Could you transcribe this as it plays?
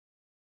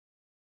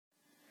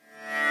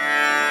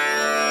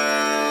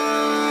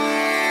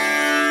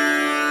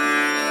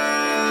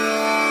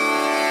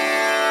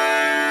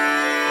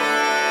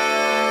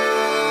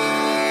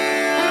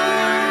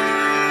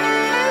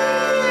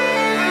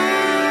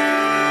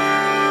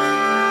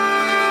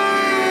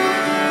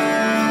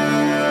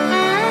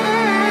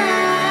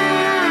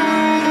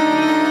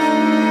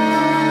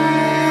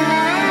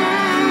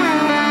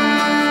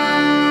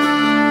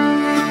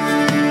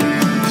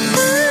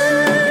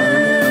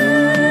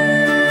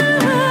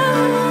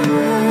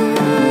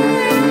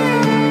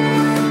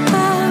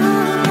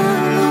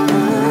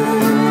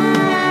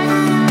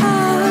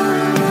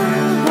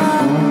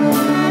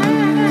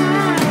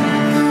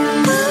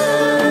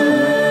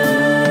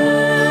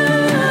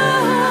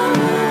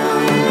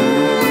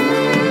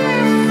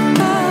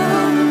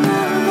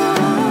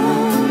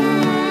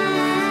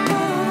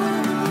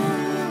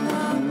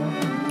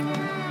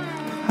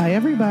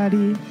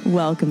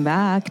welcome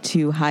back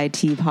to High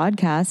Tea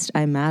Podcast.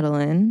 I'm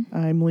Madeline.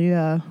 I'm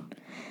Leah.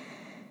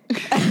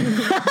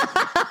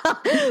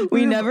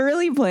 We never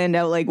really planned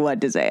out like what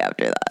to say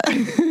after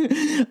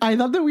that. I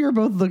thought that we were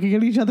both looking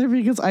at each other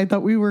because I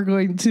thought we were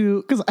going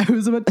to, because I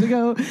was about to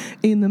go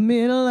in the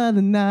middle of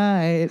the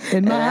night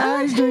in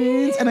my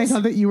dreams, and I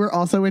thought that you were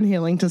also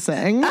inhaling to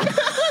sing.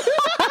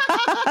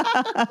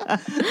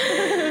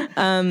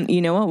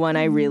 You know what one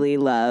I really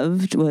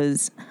loved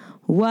was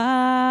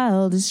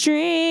Wildest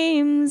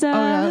Dreams.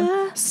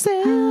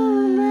 Still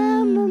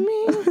remember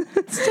me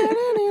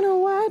standing in a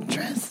white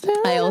dress.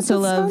 I also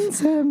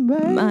love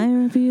My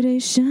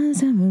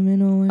Reputation's Ever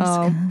Been a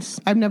Worse.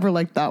 I've never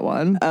liked that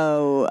one.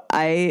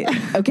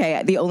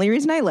 Okay. The only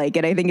reason I like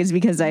it, I think, is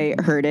because I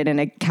heard it in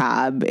a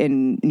cab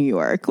in New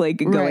York, like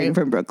going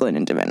from Brooklyn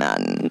into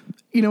Manhattan.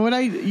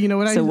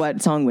 So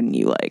what song wouldn't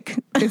you like?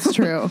 It's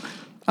true.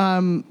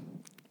 I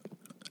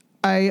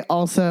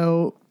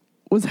also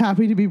was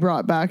happy to be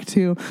brought back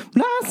to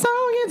last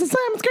song is the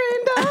same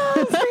screen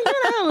door, sneaking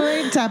out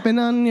like tapping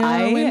on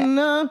your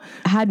window.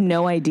 Had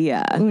no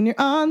idea. When you're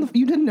on,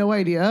 you had no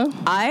idea.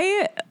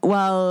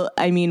 We'll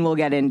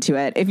get into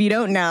it. If you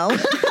don't know.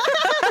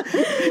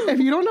 If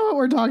you don't know what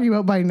we're talking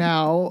about by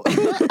now,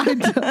 I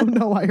don't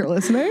know why you're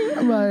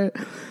listening, but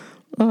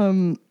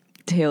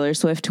Taylor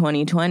Swift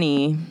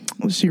 2020.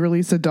 She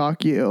released a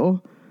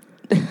docu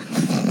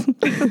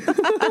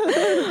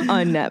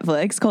on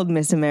Netflix called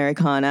Miss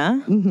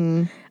Americana.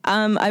 Mm-hmm.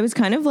 I was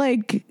kind of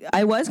like,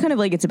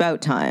 it's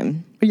about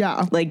time.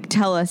 Yeah. Like,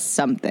 tell us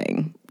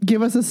something.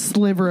 Give us a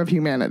sliver of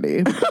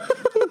humanity.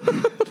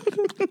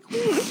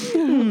 Oh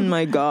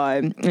my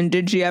God. And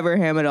did she ever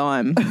ham it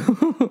on?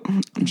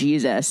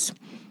 Jesus.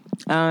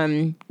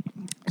 So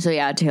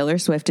yeah, Taylor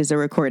Swift is a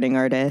recording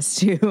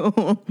artist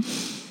who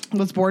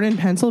was born in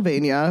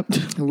Pennsylvania.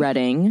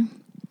 Reading.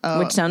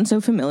 Which sounds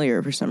so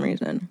familiar for some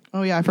reason.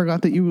 Oh yeah, I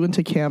forgot that you went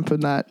to camp in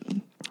that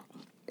state.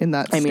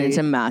 I mean, it's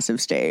a massive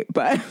state,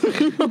 but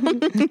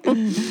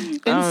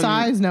in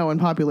size, no. In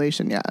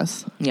population,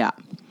 yes. Yeah.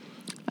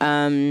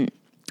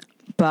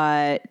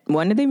 But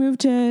when did they move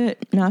to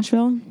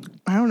Nashville?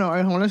 I don't know.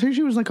 I want to say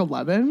she was like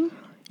 11.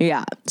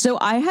 Yeah. So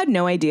I had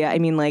no idea. I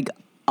mean, like,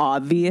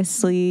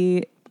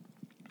 obviously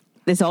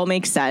this all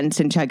makes sense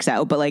and checks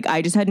out, but like,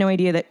 I just had no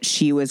idea that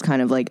she was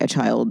kind of like a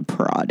child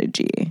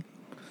prodigy.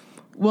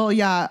 Well,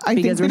 yeah,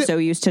 because we're so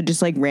used to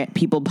just like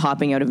people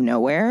popping out of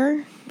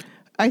nowhere.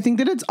 I think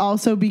that it's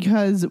also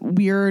because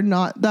we're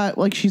not that,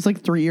 like, she's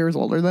like 3 years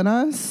older than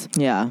us.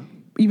 Yeah.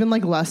 Even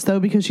like less though,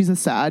 because she's a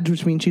Sag,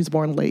 which means she's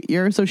born late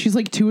year. So she's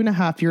like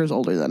 2.5 years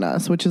older than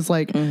us, which is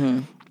like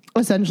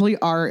essentially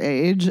our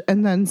age.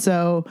 And then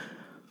so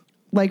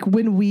like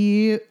when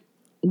we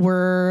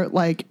were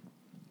like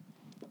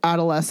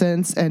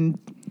adolescents and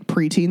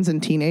preteens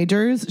and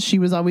teenagers, she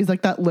was always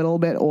like that little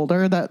bit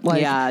older that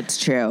like, yeah,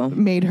 it's true,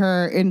 made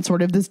her in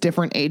sort of this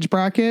different age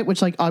bracket,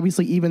 which like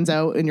obviously evens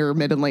out in your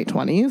mid and late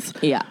 20s.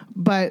 Yeah.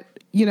 But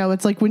you know,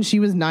 it's like when she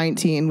was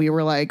 19, we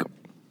were like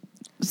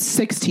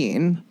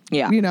 16.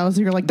 Yeah. You know,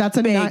 so you're like, that's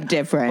a big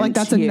difference. Like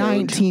that's huge. A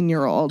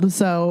 19-year-old.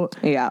 So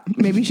yeah,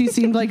 maybe she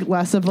seemed like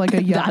less of like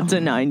a young. That's a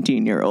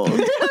 19-year-old.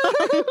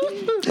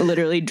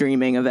 Literally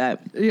dreaming of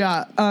it.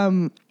 Yeah.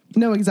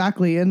 No,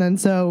 exactly. And then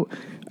so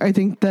I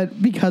think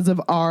that because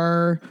of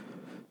our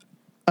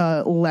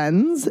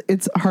lens,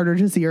 it's harder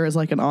to see her as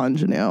like an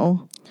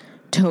ingenue.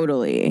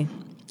 Totally.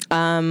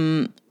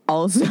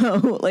 Also,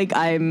 like,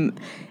 I'm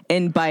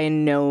by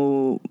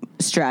no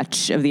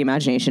stretch of the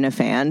imagination a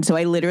fan, so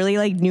I literally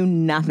like knew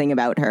nothing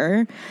about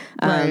her,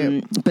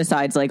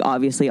 besides like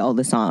obviously all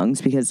the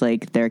songs because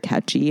like they're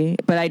catchy,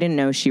 but I didn't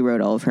know she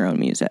wrote all of her own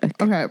music.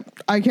 Okay,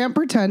 I can't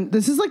pretend.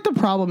 This is like the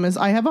problem is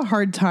I have a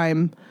hard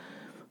time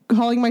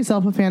calling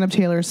myself a fan of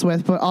Taylor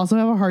Swift, but also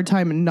have a hard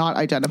time not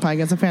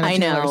identifying as a fan of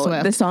Taylor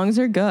Swift. The songs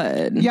are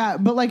good. Yeah,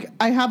 but like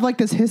I have like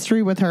this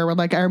history with her where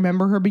like I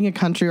remember her being a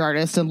country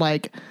artist and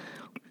like,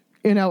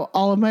 you know,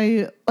 all of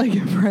my like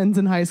friends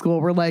in high school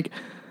were like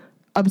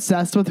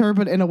obsessed with her,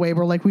 but in a way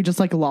where like we just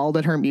like lolled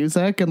at her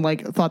music and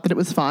like thought that it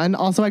was fun.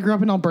 Also, I grew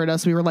up in Alberta,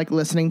 so we were like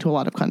listening to a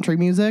lot of country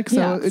music,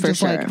 so it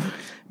just like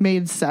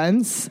made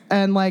sense.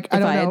 And like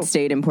if I had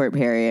stayed in Port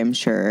Perry, I'm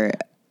sure.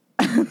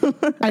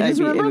 I just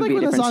remember like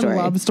when the song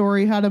Love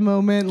Story had a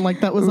moment,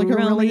 like that was like a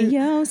really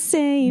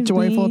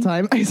joyful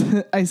time.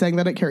 I sang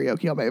that at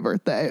karaoke on my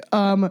birthday.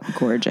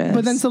 Gorgeous.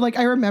 But then so like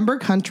I remember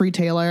country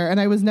Taylor,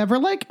 and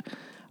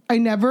I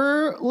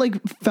never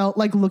felt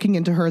like looking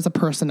into her as a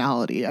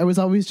personality. I was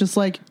always just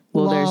like,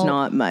 well, there's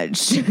not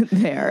much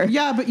there.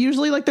 Yeah, but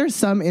usually like there's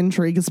some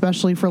intrigue,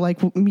 especially for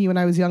like me when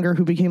I was younger,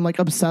 who became like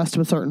obsessed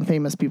with certain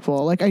famous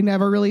people. Like I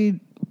never really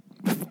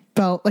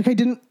felt like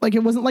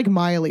it wasn't like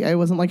Miley. I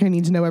wasn't like, I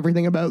need to know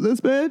everything about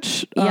this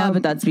bitch. Yeah,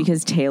 but that's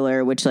because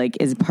Taylor, which like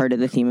is part of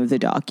the theme of the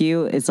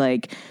docu, is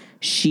like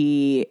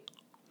she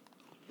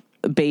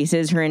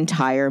bases her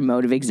entire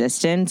mode of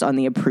existence on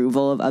the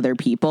approval of other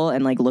people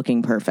and like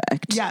looking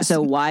perfect. Yes.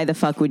 So why the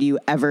fuck would you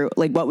ever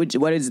like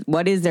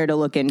what is there to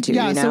look into?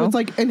 Yeah, you know? so it's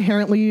like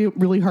inherently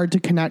really hard to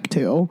connect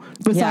to.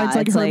 Besides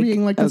like it's her like,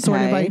 being like the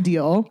sort of okay.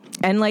 ideal.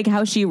 And like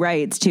how she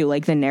writes too,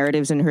 like the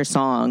narratives in her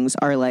songs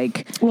are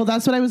like, Well,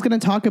 that's what I was going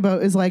to talk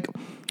about is like,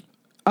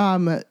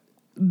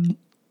 in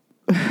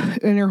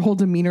her whole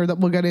demeanor that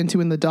we'll get into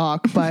in the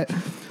doc. But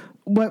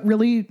what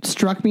really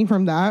struck me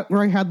from that,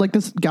 where I had like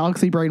this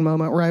galaxy brain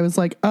moment where I was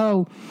like,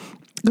 oh,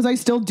 because I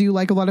still do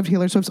like a lot of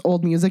Taylor Swift's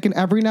old music, and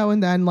every now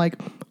and then, like,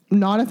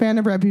 not a fan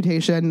of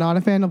Reputation, not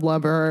a fan of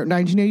Lover.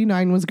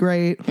 1989 was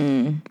great.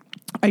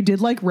 I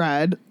did like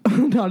Red,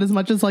 not as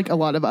much as like a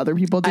lot of other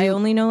people do. I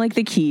only know like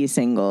the key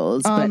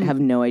singles, but have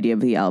no idea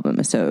of the album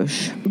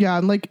Assoc. Yeah,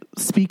 and like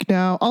Speak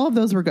Now, all of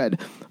those were good.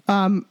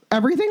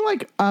 Everything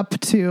like up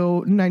to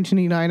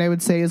 1989, I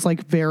would say, is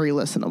like very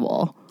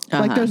listenable.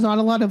 Like there's not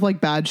a lot of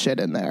like bad shit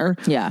in there.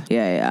 Yeah.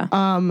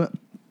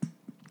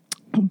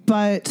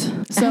 But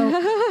so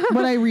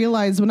what I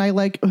realized when I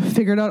like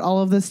figured out all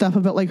of this stuff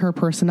about like her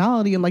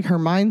personality and like her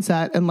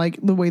mindset and like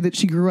the way that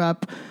she grew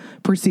up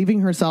perceiving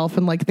herself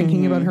and like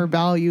thinking about her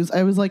values,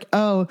 I was like,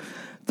 oh,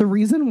 the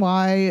reason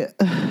why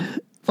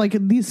like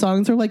these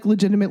songs are like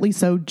legitimately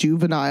so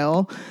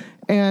juvenile,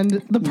 and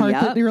the part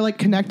that you're like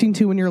connecting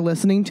to when you're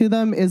listening to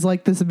them is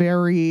like this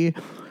very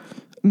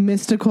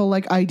mystical,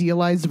 like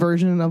idealized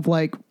version of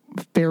like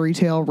fairy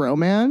tale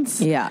romance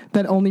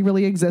that only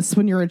really exists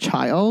when you're a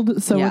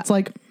child. So it's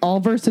like all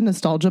versed in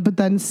nostalgia, but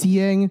then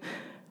seeing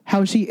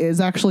how she is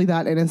actually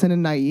that innocent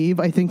and naive,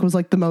 I think was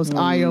like the most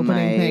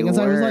eye-opening thing. As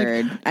I was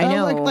like, I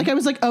know. I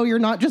was like, oh, you're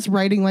not just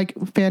writing like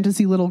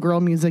fantasy little girl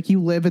music.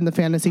 You live in the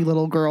fantasy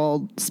little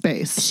girl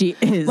space. She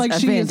is like a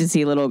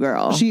fantasy little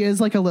girl. She is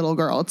like a little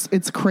girl.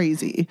 It's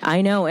crazy.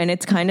 I know. And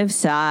it's kind of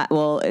sad.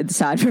 Well, it's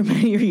sad for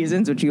many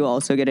reasons, which you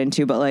also get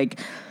into, but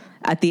like,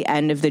 at the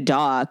end of the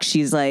doc,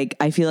 she's like,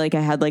 I feel like I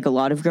had like a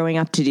lot of growing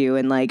up to do,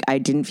 and like I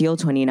didn't feel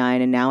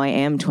 29, and now I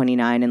am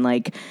 29, and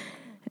like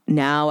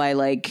now I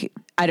like,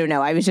 I don't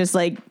know, I was just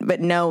like, but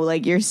no,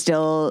 like you're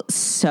still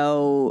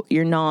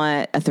you're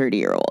not a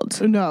 30-year-old.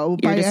 No,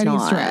 by any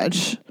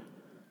stretch.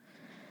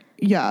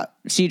 Yeah.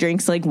 She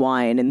drinks like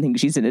wine and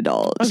thinks she's an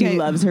adult. Okay. She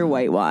loves her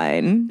white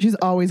wine. She's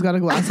always got a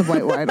glass of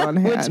white wine on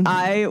hand. Which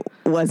I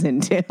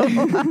wasn't too.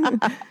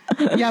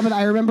 Yeah, but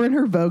I remember in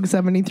her Vogue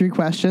 73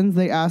 questions,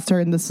 they asked her,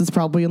 and this is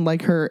probably in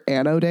like her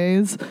Anno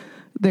days,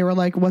 they were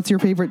like, what's your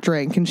favorite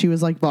drink? And she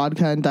was like,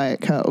 vodka and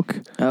Diet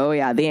Coke. Oh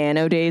yeah, the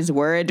Anno days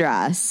were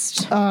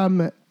addressed.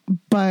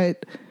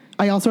 But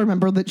I also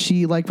remember that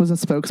she like was a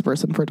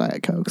spokesperson for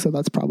Diet Coke, so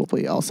that's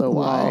probably also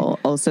why. Well,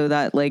 also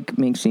that like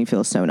makes me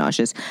feel so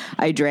nauseous.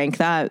 I drank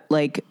that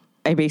like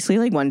I basically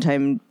like one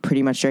time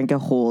pretty much drank a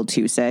whole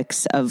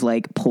 2.6 of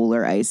like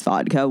Polar Ice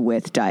vodka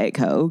with Diet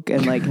Coke,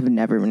 and like have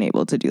never been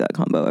able to do that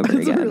combo ever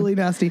again. It's really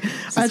nasty.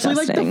 I actually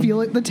like the feel,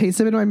 the taste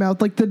of it in my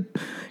mouth, like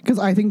because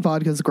I think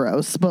vodka's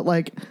gross, but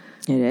like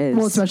it is.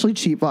 Well, especially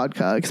cheap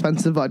vodka.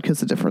 Expensive vodka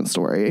is a different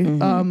story.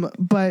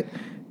 But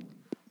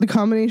the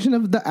combination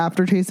of the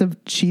aftertaste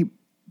of cheap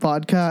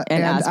vodka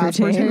and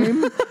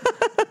aspartame.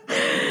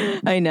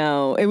 I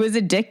know. It was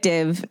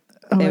addictive.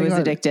 Oh it was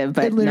addictive,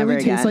 but it literally never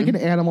tastes again. like an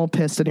animal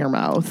pissed in your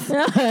mouth.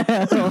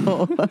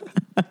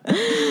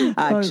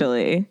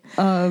 Actually.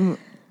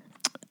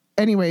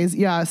 Anyways,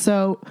 yeah.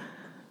 So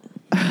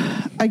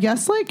I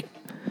guess like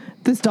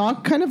this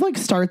doc kind of like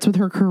starts with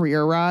her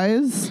career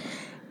rise.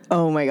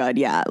 Oh my God.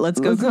 Yeah. Let's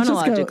go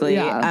chronologically.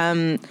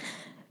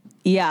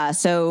 Yeah.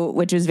 So,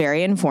 which was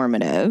very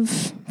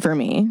informative for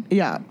me.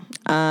 Yeah.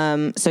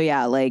 So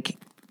yeah, like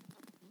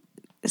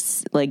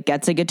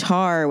gets a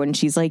guitar when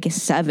she's like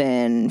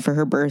 7 for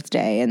her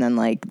birthday, and then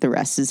like the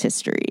rest is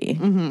history.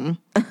 And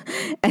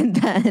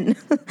then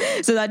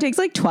so that takes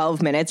like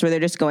 12 minutes where they're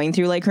just going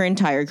through like her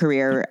entire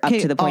career up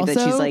to the point that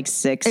she's like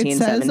 16,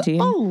 17. It says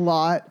a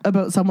lot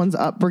about someone's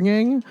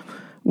upbringing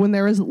when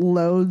there is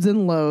loads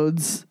and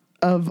loads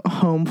of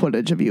home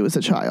footage of you as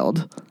a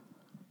child.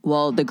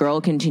 Well, the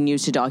girl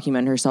continues to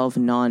document herself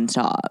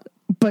nonstop.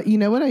 But you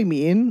know what I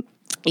mean?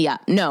 Yeah.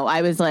 No,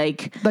 I was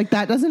like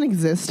that doesn't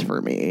exist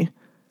for me.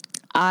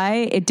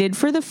 It did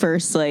for the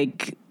first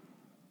like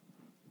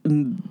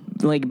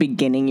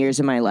beginning years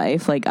of my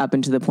life, like up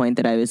until the point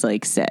that I was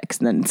like 6,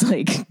 and then it's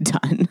like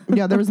done.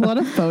 Yeah, there was a lot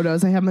of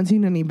photos. I haven't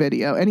seen any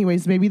video.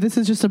 Anyways, maybe this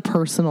is just a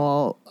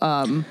personal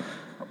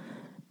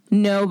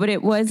no, but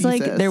it was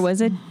thesis. Like there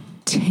was a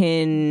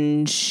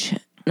tinge,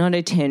 not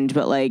a tinge,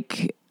 but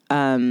like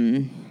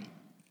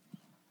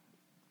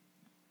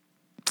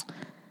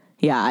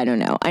yeah, I don't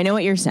know. I know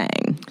what you're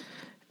saying.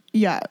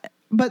 Yeah.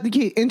 But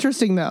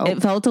interesting though.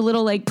 It felt a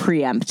little like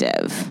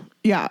preemptive.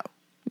 Yeah.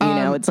 You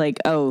know, it's like,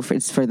 oh,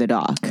 it's for the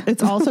doc.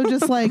 It's also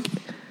just like,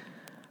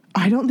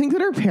 I don't think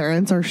that her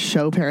parents are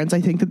show parents.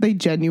 I think that they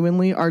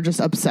genuinely are just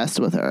obsessed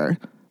with her.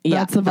 Yeah,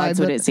 that's the vibe. That's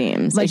what it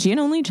seems. Like, is she an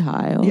only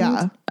child?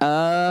 Yeah.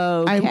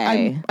 Oh,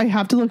 okay. I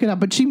have to look it up,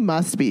 but she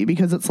must be,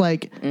 because it's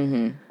like,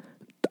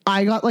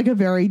 I got like a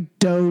very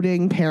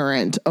doting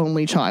parent,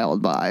 only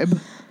child vibe.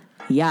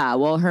 Yeah,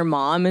 well, her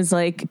mom is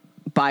like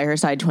by her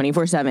side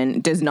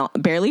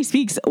 24/7, barely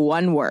speaks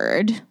one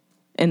word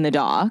in the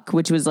doc,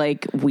 which was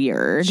like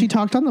weird. She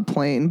talked on the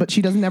plane, but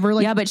she doesn't ever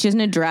like. Yeah, but she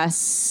doesn't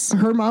address.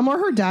 Her mom or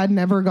her dad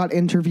never got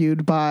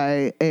interviewed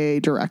by a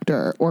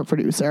director or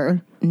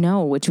producer.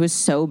 No, which was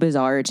so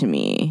bizarre to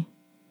me.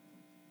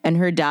 And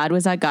her dad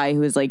was that guy who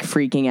was like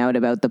freaking out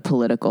about the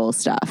political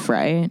stuff,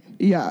 right?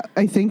 Yeah,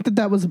 I think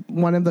that was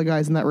one of the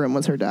guys in that room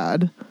was her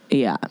dad.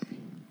 Yeah.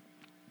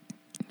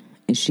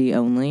 Is she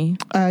only?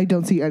 I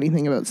don't see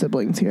anything about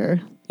siblings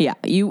here. Yeah,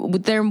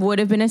 there would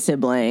have been a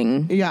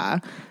sibling. Yeah.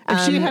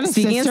 If she had a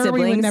speaking of sister, we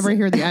would siblings- never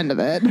hear the end of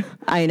it.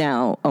 I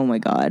know. Oh my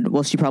God.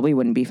 Well, she probably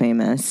wouldn't be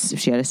famous if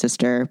she had a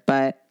sister,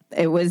 but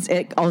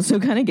it also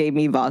kind of gave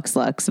me Vox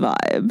Lux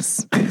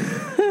vibes.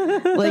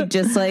 Like,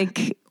 just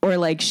like, or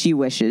like she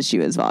wishes she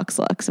was Vox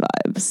Lux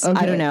vibes. Okay.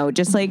 I don't know.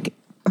 Just like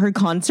her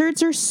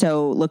concerts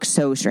look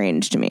so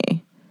strange to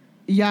me.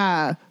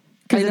 Yeah.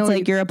 Because it's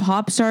like you're a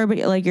pop star, but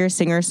like you're a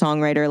singer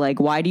songwriter. Like,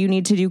 why do you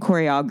need to do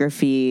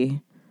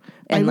choreography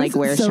and like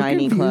wear so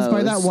shiny confused clothes?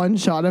 by that one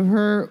shot of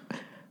her.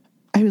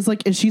 I was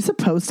like, is she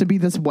supposed to be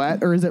this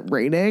wet or is it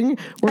raining?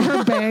 Where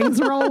her bangs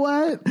were all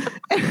wet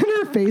and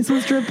her face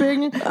was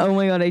dripping. Oh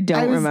my God, I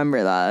don't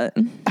remember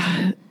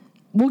that.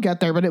 We'll get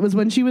there, but it was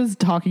when she was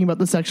talking about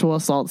the sexual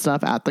assault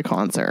stuff at the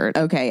concert.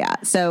 Okay, yeah.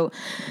 So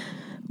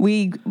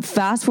we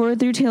fast forward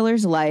through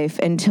Taylor's life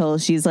until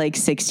she's like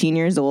 16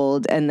 years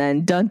old, and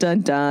then dun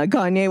dun dun,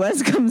 Kanye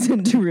West comes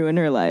in to ruin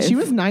her life. She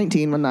was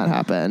 19 when that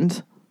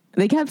happened.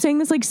 They kept saying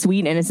this like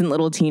sweet, innocent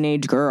little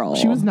teenage girl.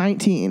 She was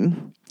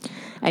 19.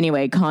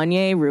 Anyway,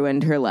 Kanye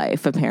ruined her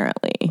life,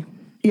 apparently.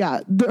 Yeah,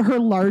 her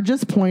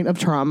largest point of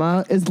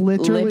trauma is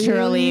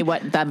literally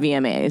what that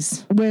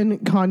VMAs. When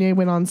Kanye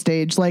went on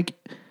stage. Like,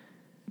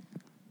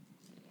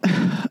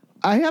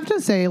 I have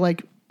to say,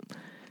 like,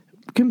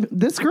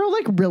 this girl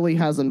like really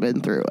hasn't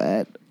been through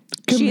it.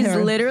 She's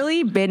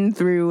literally been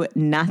through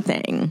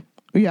nothing.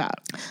 Yeah.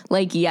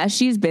 Like, yes,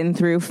 she's been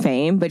through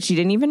fame, but she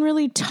didn't even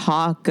really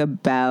talk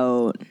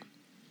about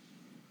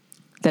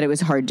that it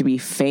was hard to be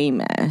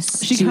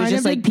famous. She was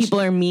just like,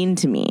 people are mean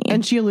to me.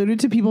 And she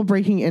alluded to people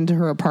breaking into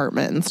her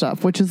apartment and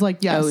stuff, which is like,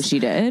 yes. Oh, she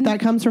did? That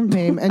comes from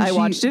fame. And I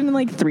watched it in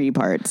like 3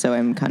 parts, so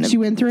I'm kind of... She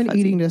went through an fuzzy.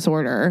 eating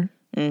disorder.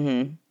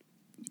 Mm-hmm.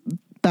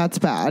 That's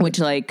bad. Which,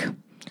 like...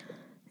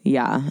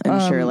 Yeah,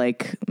 I'm sure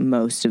like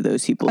most of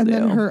those people do. And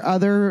then her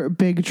other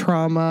big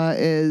trauma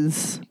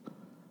is...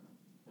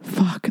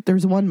 Fuck,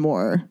 there's one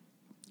more.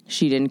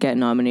 She didn't get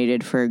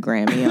nominated for a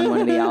Grammy on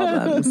one of the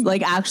albums.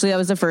 Like, actually, that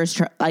was the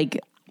first...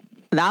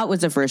 that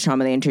was the first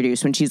trauma they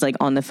introduced when she's like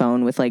on the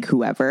phone with like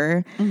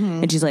whoever.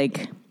 Mm-hmm. And she's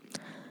like,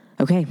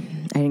 okay,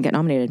 I didn't get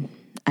nominated.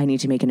 I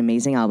need to make an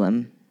amazing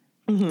album.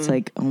 Mm-hmm. It's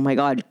like, oh my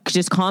God,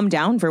 just calm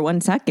down for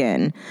 1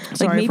 second.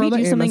 Sorry, like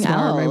maybe do something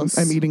AMSR, else.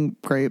 I'm eating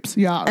grapes.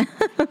 Yeah.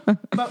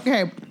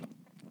 Okay.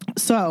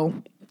 So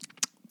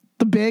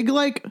the big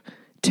like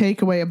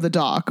takeaway of the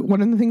doc,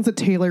 one of the things that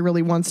Taylor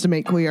really wants to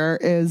make clear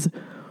is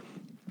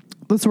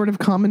the sort of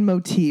common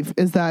motif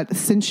is that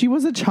since she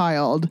was a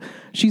child,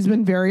 she's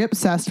been very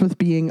obsessed with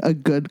being a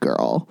good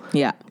girl.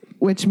 Yeah.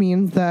 Which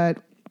means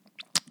that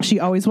she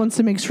always wants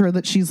to make sure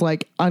that she's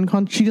like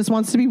she just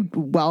wants to be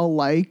well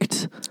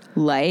liked,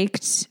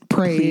 praised,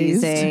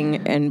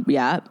 pleasing, and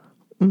yeah.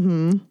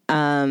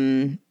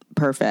 Mm-hmm.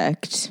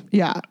 Perfect.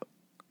 Yeah.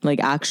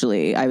 Like,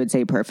 actually, I would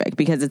say perfect,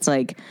 because it's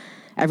like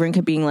everyone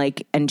kept being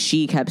like, and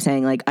she kept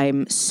saying like,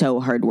 I'm so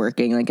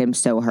hardworking. Like, I'm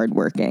so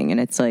hardworking. And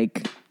it's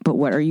like, but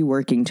what are you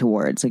working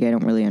towards? Like, I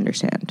don't really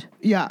understand.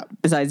 Yeah.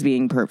 Besides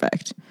being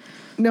perfect.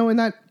 No, and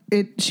that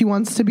she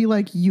wants to be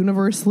like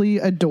universally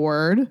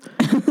adored,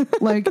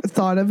 like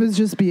thought of as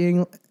just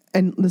being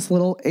this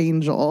little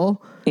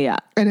angel. Yeah.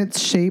 And it's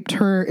shaped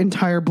her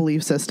entire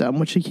belief system,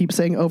 which she keeps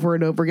saying over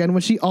and over again,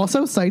 which she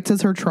also cites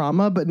as her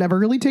trauma, but never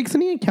really takes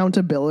any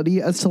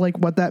accountability as to like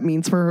what that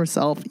means for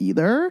herself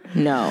either.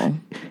 No.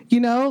 You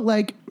know,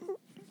 like,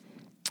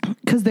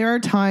 because there are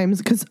times,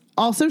 because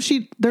also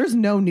there's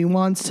no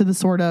nuance to the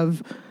sort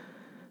of,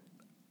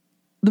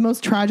 the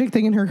most tragic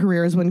thing in her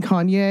career is when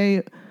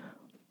Kanye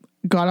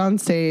got on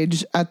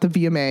stage at the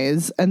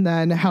VMAs, and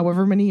then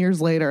however many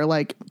years later,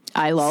 like,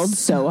 I lolled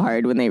so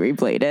hard when they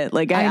replayed it.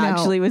 Like, I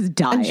actually was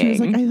dying. And she was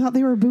like, I thought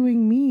they were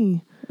booing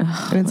me.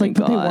 And it's like,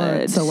 but they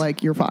weren't, so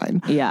like, you're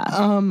fine. Yeah.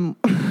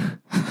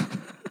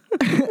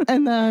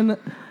 And then,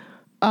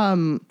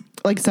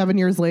 like 7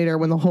 years later,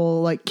 when the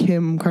whole like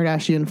Kim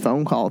Kardashian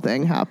phone call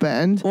thing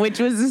happened, which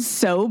was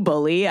so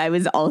bully, I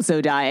was also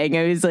dying.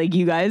 I was like,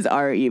 you guys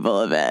are evil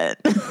of it.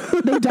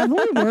 They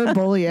definitely were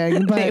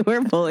bullying, but they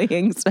were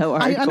bullying so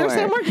hardcore. I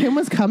understand where Kim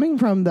was coming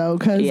from though,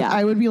 because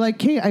I would be like,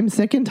 Kate, I'm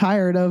sick and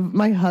tired of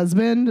my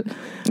husband.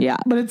 Yeah.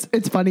 But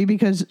it's funny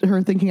because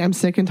her thinking I'm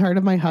sick and tired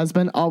of my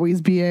husband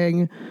always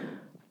being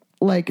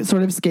like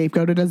sort of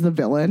scapegoated as the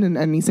villain in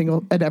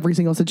every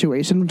single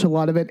situation, which a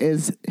lot of it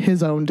is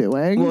his own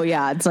doing. Well,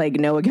 yeah, it's like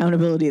no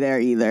accountability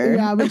there either.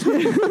 Yeah, but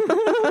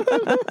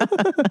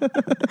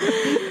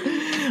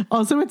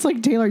also it's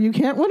like, Taylor, you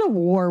can't win a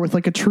war with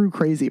like a true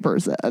crazy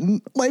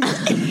person. Like,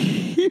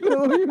 You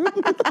know?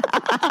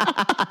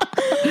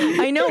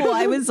 I know. Well,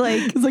 I was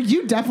like, it's like,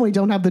 you definitely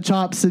don't have the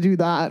chops to do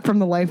that from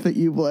the life that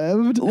you've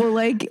lived. well,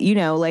 like, you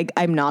know, like,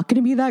 I'm not going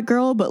to be that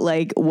girl, but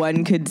like,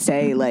 one could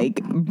say,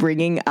 like,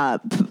 bringing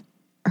up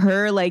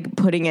her, like,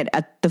 putting it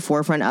at the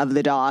forefront of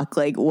the doc,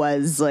 like,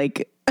 was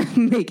like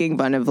making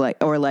fun of, like,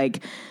 or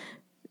like,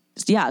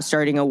 yeah,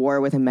 starting a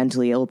war with a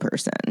mentally ill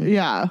person.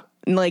 Yeah.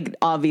 Like,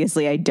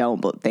 obviously, I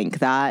don't think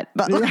that,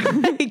 but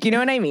like, you know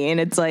what I mean?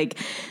 It's like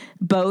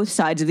both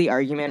sides of the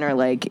argument are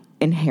like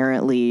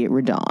inherently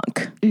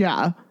redonk.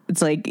 Yeah.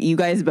 It's like, you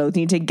guys both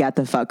need to get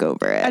the fuck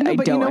over it. I know,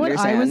 but don't you know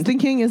understand. what I was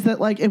thinking is that,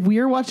 like, if we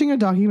were watching a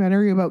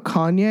documentary about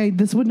Kanye,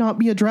 this would not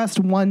be addressed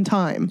one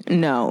time.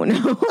 No.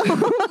 No.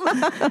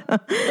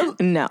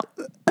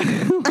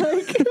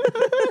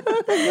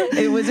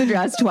 It was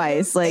addressed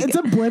twice. Like, It's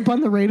a blip on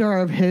the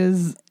radar of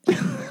his.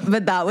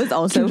 but that was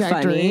also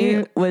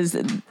funny, was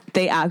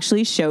they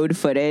actually showed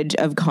footage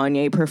of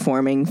Kanye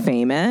performing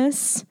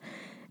Famous.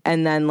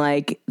 And then,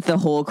 like, the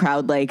whole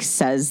crowd, like,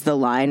 says the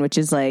line, which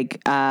is, like,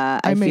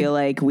 I feel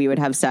like we would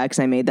have sex.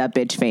 I made that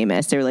bitch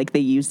famous. They're like, they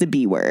use the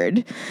B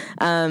word.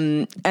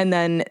 And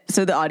then,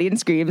 so the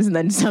audience screams, and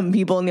then some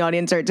people in the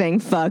audience start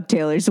saying, fuck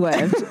Taylor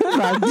Swift.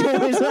 Fuck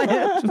Taylor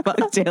Swift.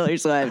 Fuck Taylor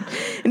Swift.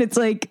 And it's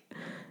like,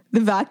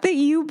 the fact that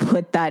you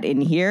put that in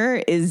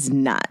here is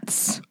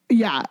nuts.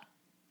 Yeah.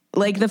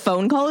 Like, the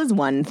phone call is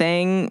one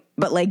thing,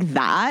 but, like,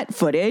 that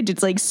footage,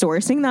 it's like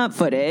sourcing that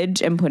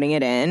footage and putting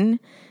it in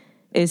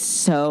is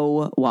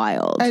so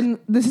wild. And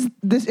this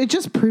it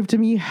just proved to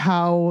me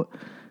how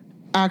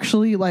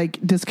actually,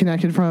 like,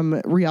 disconnected from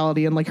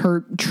reality and, like,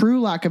 her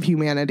true lack of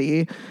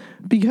humanity,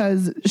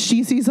 because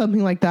she sees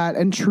something like that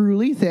and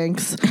truly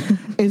thinks,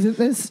 isn't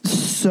this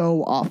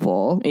so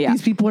awful? Yeah.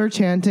 These people are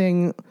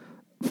chanting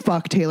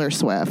fuck Taylor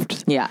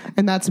Swift. Yeah.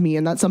 And that's me,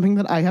 and that's something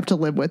that I have to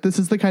live with. This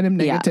is the kind of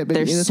negativity.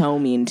 Yeah, they're so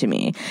mean to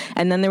me.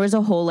 And then there was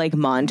a whole, like,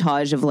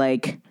 montage of,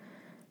 like,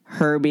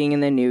 her being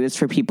in the news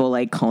for people,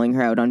 like, calling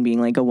her out on being,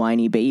 like, a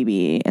whiny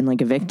baby and, like,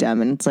 a victim.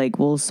 And it's like,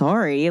 well,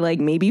 sorry, like,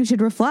 maybe you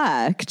should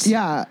reflect.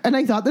 Yeah. And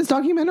I thought this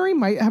documentary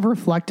might have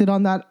reflected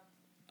on that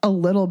a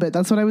little bit.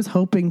 That's what I was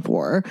hoping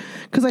for,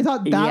 because I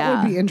thought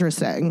that would be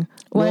interesting.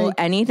 Well, like,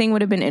 anything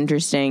would have been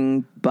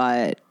interesting,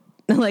 but,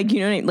 like,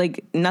 you know,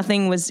 like,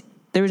 nothing was,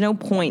 there was no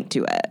point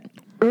to it.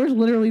 there was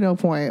literally no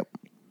point.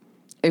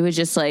 It was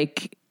just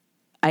like,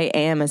 I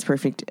am as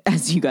perfect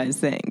as you guys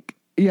think.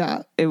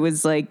 Yeah. It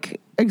was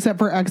like, Except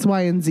for X,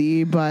 Y, and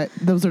Z, but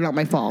those are not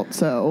my fault,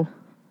 so.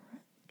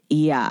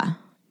 yeah.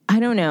 I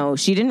don't know.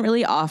 She didn't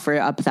really offer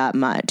up that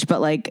much, but,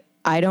 like,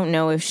 I don't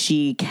know if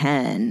she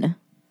can.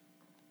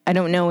 I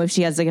don't know if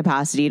she has the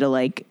capacity to,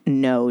 like,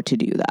 know to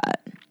do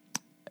that.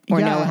 Or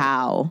know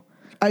how.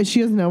 She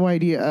has no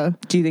idea.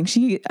 Do you think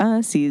she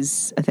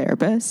sees a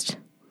therapist?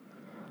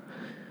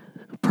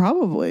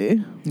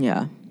 Probably.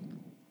 Yeah.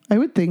 I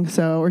would think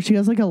so. Or she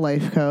has, like, a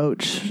life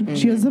coach. Mm-hmm.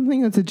 She has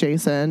something that's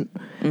adjacent.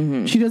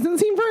 Mm-hmm. She doesn't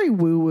seem very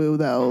woo-woo,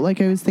 though. Like,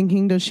 I was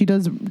thinking, does she do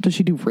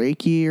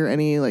Reiki or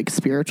any, like,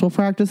 spiritual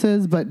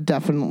practices? But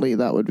definitely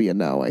that would be a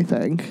no, I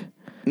think.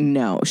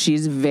 No,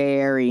 she's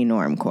very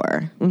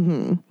normcore.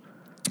 Mm-hmm.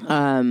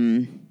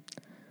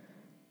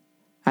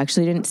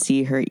 Actually didn't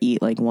see her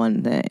eat, like,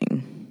 one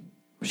thing.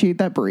 She ate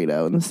that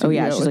burrito in the studio.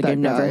 Oh, yeah. She's like, I've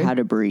never had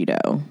a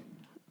burrito.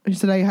 She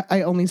said,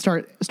 I only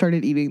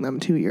started eating them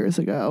 2 years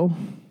ago.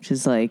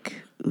 She's like,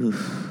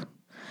 oof.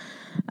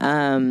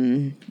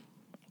 But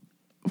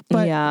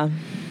yeah.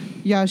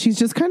 Yeah, she's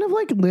just kind of,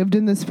 like, lived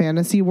in this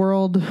fantasy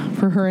world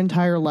for her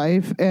entire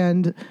life.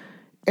 And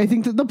I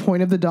think that the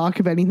point of the doc,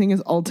 if anything,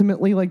 is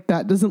ultimately, like,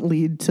 that doesn't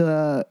lead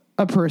to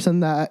a person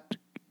that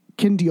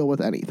can deal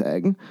with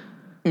anything.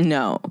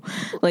 No.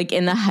 Like,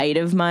 in the height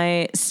of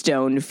my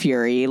stoned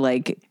fury,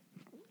 like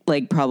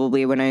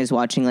probably when I was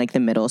watching, like, the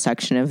middle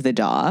section of the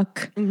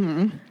doc,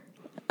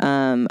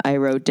 I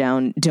wrote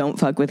down, don't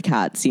fuck with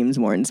cats seems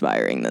more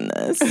inspiring than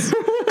this.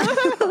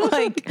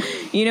 Like,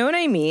 you know what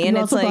I mean?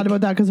 I also thought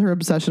about that because her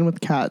obsession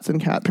with cats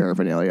and cat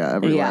paraphernalia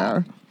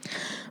everywhere. Yeah.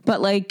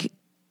 But, like,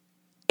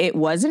 it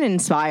wasn't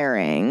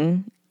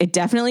inspiring. It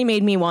definitely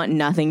made me want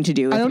nothing to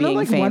do with being famous. I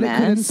don't know, like, what it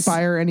could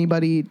inspire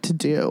anybody to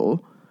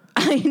do.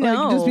 I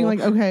know. Like, just being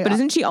like, okay. But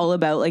isn't she all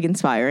about, like,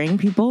 inspiring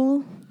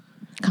people?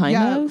 Kind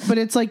of. But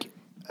it's like,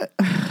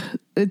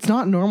 it's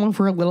not normal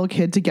for a little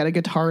kid to get a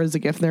guitar as a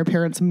gift and their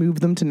parents move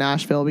them to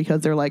Nashville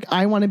because they're like,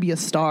 I want to be a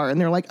star.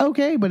 And they're like,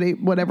 okay, but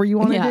whatever you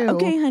want to do.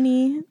 Okay,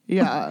 honey.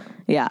 Yeah.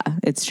 Yeah,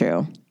 it's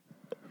true.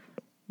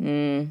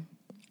 But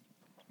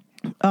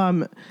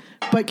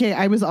Kate,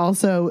 I was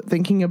also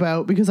thinking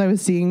about, because I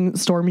was seeing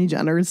Stormy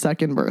Jenner's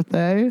second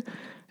birthday.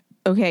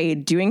 Okay,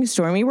 doing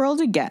Stormy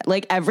World again.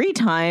 Like, every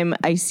time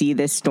I see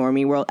this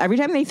Stormy World, every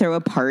time they throw a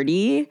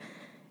party,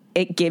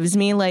 it gives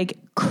me, like,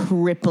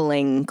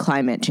 crippling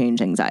climate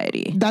change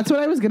anxiety. That's what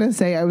I was going to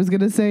say. I was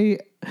going to say,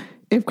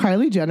 if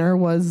Kylie Jenner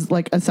was,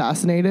 like,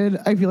 assassinated,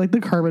 I feel like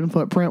the carbon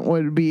footprint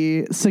would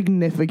be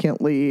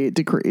significantly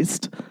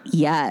decreased.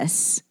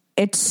 Yes.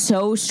 It's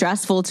so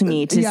stressful to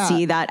me to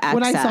see that excess.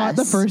 When I saw it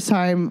the first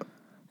time,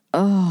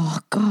 Oh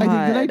God. I think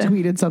that I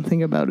tweeted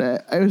something about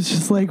it. I was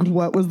just like,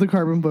 what was the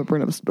carbon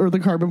footprint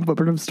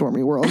of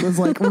Stormy World was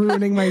like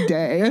ruining my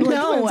day. I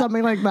said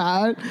something like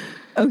that.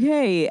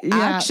 Okay. Yeah.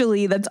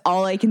 Actually, that's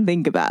all I can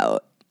think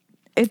about.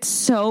 It's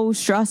so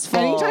stressful.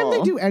 Anytime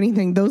they do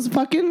anything, those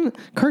fucking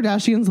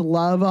Kardashians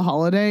love a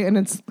holiday, and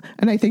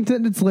I think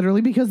that it's literally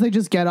because they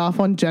just get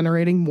off on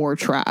generating more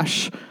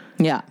trash.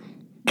 Yeah.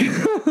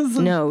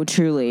 No,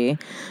 truly.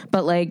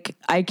 But like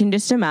I can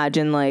just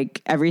imagine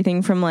like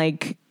everything from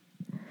like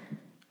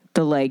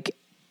the like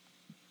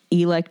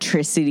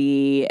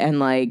electricity and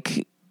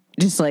like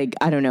just like,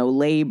 I don't know,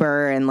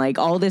 labor and like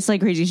all this like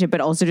crazy shit,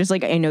 but also just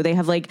like, I know they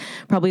have like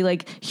probably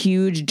like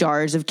huge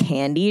jars of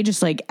candy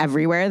just like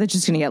everywhere that's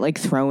just gonna get like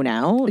thrown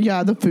out.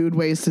 Yeah, the food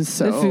waste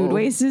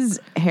is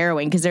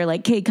harrowing because they're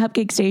like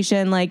cupcake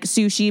station, like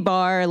sushi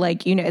bar,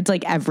 like, you know, it's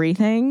like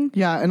everything.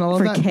 Yeah, and all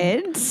for of that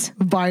kids.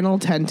 Vinyl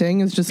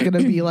tenting is just gonna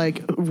be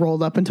like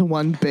rolled up into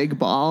one big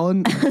ball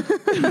and tossed.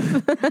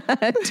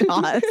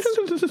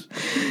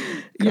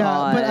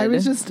 Yeah, but I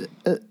was just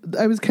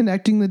I was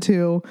connecting the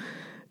two.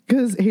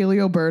 Because Haley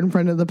O'Byrne,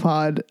 friend of the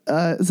pod,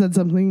 said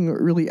something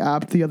really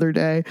apt the other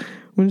day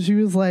when she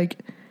was like,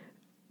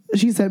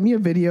 she sent me a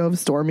video of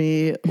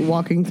Stormy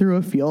walking through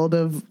a field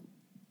of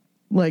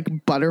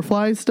like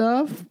butterfly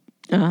stuff.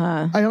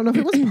 I don't know if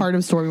it was part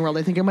of Stormy World.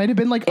 I think it might have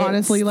been like,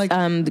 honestly, like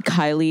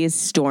Kylie's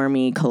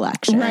Stormy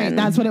collection. Right,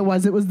 that's what it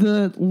was. It was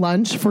the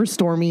lunch for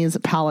Stormy's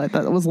palette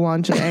that was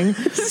launching.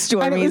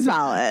 Stormy's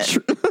palette.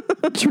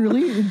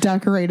 Truly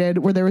decorated,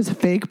 where there was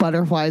fake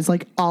butterflies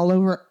like all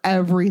over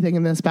everything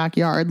in this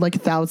backyard, like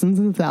thousands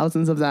and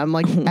thousands of them,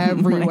 like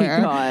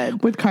everywhere.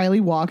 With Kylie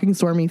walking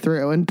Stormy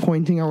through and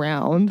pointing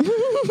around.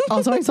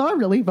 Also, I saw a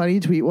really funny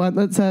tweet one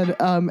that said,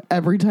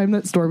 every time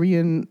that Stormy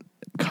and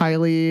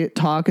Kylie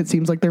talk, it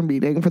seems like they're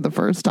meeting for the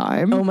first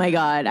time. Oh my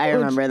God, I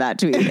remember that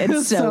tweet.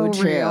 It's so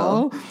true.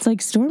 Real. It's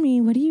like,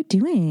 Stormy, what are you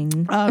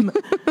doing?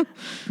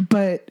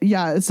 But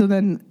yeah, so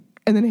then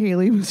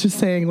Haley was just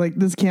saying like,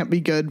 this can't be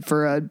good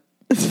for a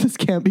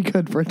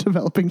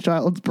developing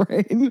child's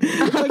brain.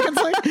 Like, it's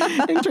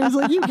like, in terms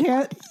of like,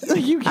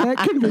 you can't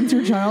convince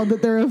your child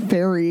that they're a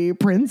fairy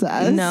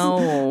princess.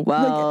 No,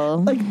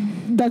 well, like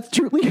that's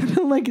truly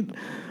like.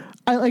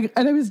 And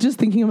I was just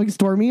thinking, like,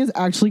 Stormy is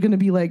actually going to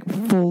be like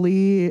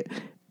fully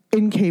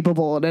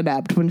incapable and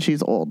inept when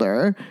she's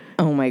older.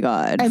 Oh my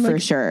God, and, for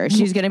sure.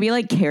 She's going to be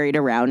like carried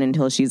around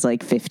until she's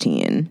like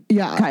 15.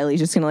 Yeah. Kylie's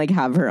just going to like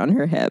have her on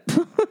her hip.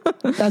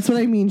 That's what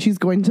I mean. She's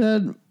going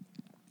to,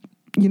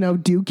 you know,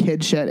 do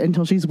kid shit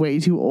until she's way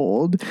too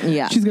old.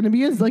 Yeah. She's going to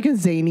be like a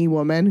zany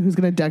woman who's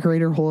going to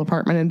decorate her whole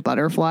apartment in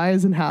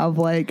butterflies and have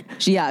like...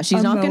 she's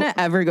not going to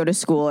ever go to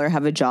school or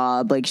have a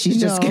job. Like, she's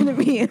just going to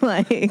be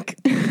like...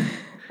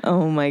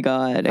 Oh my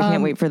God. I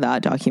can't wait for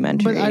that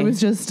documentary. But I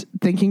was just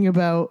thinking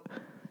about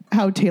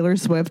how Taylor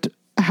Swift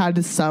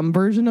had some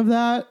version of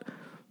that,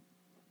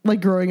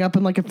 like growing up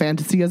in like a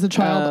fantasy as a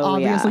child,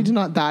 obviously to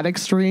not that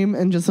extreme.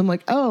 And just I'm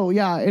like, oh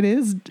yeah, it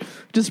is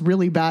just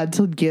really bad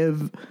to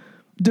give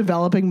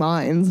developing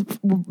minds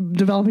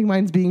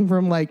being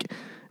from like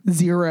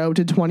 0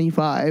 to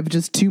 25,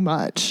 just too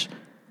much.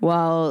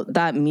 Well,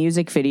 that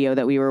music video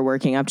that we were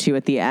working up to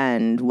at the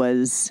end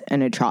was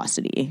an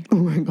atrocity. Oh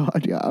my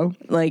God, yeah.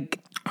 Like,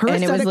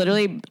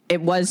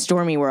 it was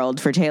Stormy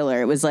World for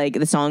Taylor. It was like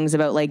the songs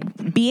about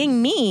like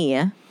being me.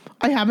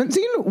 I haven't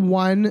seen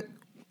one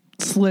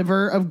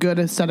sliver of good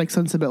aesthetic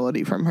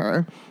sensibility from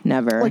her.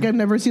 Never. Like, I've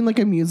never seen like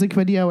a music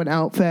video, an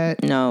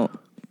outfit. No.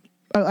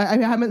 I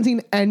haven't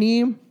seen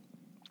any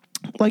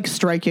like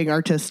striking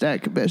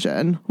artistic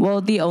vision. Well,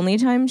 the only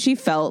time she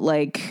felt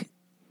like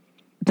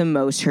the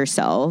most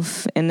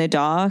herself in the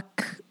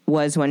doc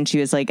was when she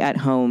was like at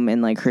home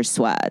in like her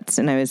sweats,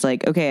 and I was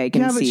like, okay, I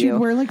can see you. Yeah, but she'd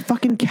wear like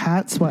fucking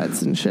cat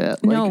sweats and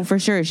shit. No, for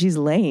sure, she's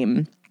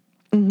lame.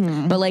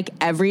 Mm-hmm. But like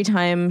every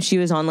time she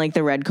was on like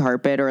the red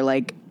carpet or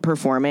like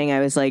performing,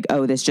 I was like,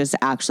 oh, this just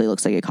actually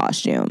looks like a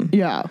costume.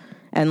 Yeah.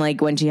 And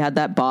like when she had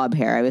that bob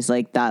hair, I was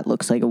like, that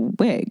looks like a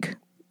wig.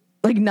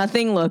 Like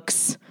nothing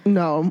looks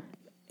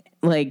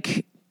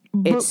like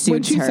it suits her.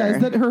 When she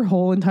says that her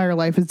whole entire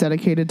life is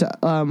dedicated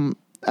to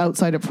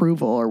outside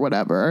approval or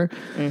whatever.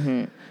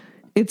 Mm-hmm.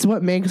 It's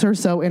what makes her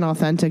so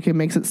inauthentic. It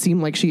makes it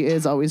seem like she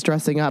is always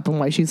dressing up and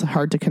why she's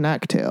hard to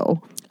connect to.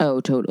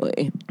 Oh,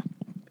 totally.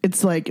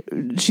 It's like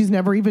she's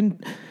never even...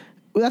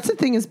 That's the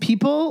thing is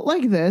people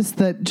like this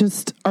that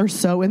just are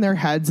so in their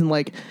heads and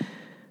like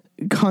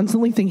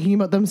constantly thinking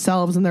about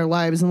themselves and their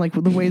lives and like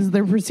the ways that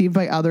they're perceived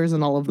by others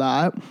and all of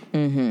that.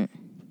 Mm-hmm.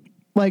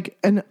 Like,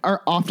 and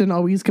are often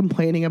always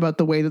complaining about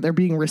the way that they're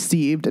being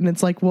received. And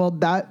it's like, well,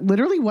 that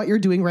literally what you're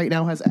doing right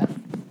now has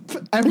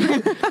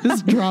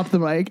just drop the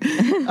mic,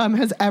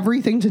 has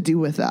everything to do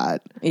with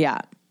that. Yeah.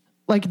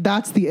 Like,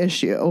 that's the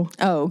issue.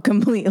 Oh,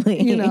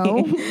 completely. You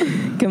know?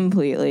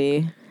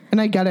 Completely. And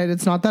I get it.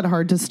 It's not that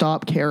hard to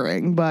stop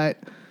caring, but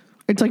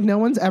it's like no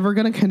one's ever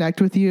going to connect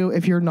with you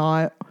if you're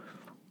not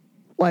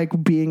like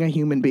being a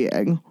human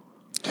being.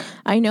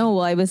 I know.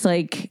 Well, I was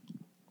like,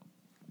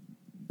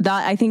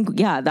 that, I think,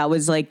 yeah, that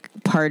was like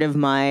part of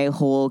my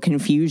whole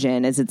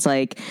confusion is it's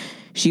like,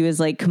 she was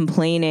like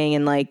complaining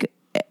and like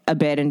a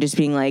bit and just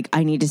being like,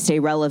 I need to stay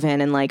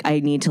relevant and like I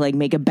need to like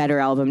make a better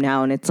album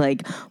now. And it's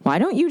like, why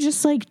don't you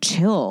just like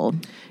chill?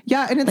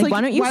 Yeah, and it's like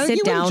why don't you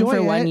sit down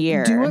for 1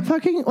 year? Do what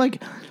fucking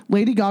like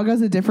Lady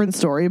Gaga's a different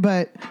story,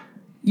 but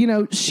you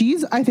know,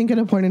 she's I think at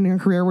a point in her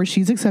career where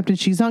she's accepted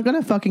she's not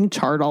gonna fucking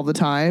chart all the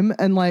time,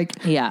 and like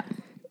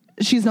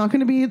she's not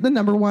gonna be the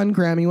 #1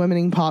 Grammy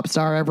winning pop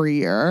star every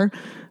year.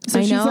 So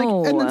I she's know.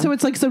 like, and then so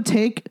it's like, so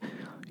take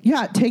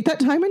that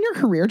time in your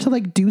career to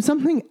like do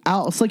something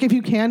else. Like if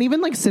you can't even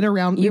like sit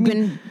around, you've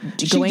been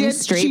going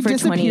straight for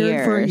 20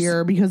 years for a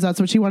year because that's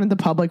what she wanted, the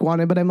public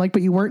wanted. But I'm like,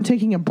 but you weren't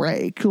taking a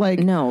break. Like,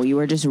 no, you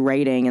were just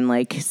writing and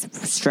like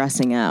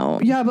stressing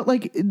out. Yeah, but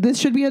like this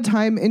should be a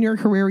time in your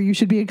career where you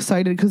should be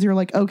excited because you're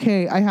like,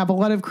 okay, I have a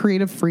lot of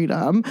creative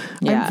freedom.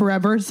 I'm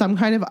forever some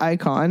kind of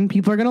icon.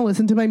 People are gonna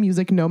listen to my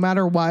music no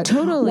matter what.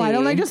 Totally. Why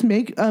don't I just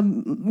make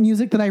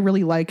music that I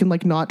really like and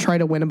like not try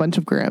to win a bunch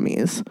of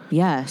Grammys?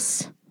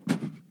 Yes.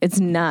 It's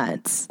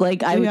nuts. Like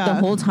the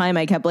whole time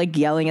I kept like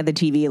yelling at the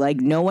TV, like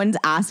no one's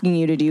asking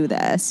you to do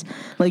this.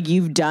 Like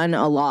you've done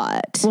a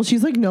lot. Well,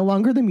 she's like no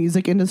longer the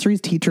music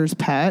industry's teacher's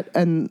pet,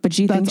 but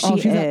she thinks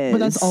she is. But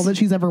that's all that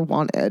she's ever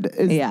wanted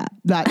is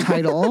that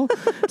title.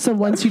 So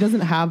once she doesn't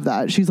have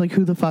that, she's like,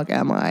 who the fuck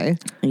am I?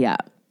 Yeah.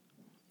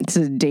 It's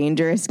a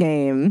dangerous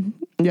game.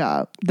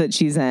 Yeah. That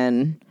she's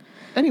in.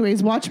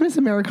 Anyways, watch Miss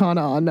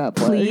Americana on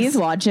Netflix. Please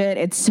watch it.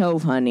 It's so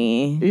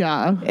funny.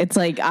 Yeah. It's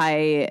like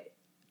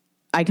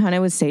I kind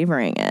of was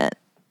savoring it.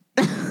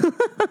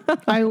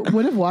 I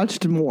would have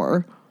watched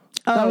more.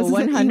 Oh,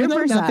 100%. Even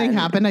though nothing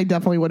happened, I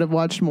definitely would have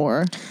watched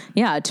more.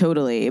 Yeah,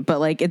 totally. But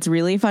like, it's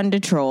really fun to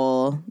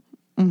troll.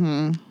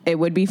 Mm-hmm. It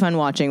would be fun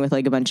watching with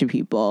like a bunch of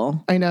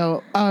people. I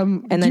know.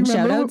 And then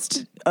shout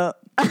outs. I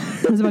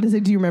was about to say,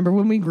 do you remember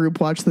when we group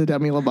watched the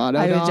Demi Lovato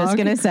I was doc? just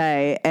going to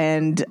say,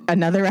 and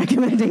another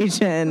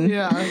recommendation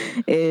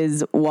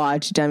is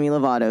watch Demi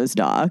Lovato's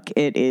doc.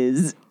 It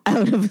is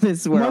out of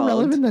this world. More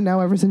relevant than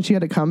now ever since she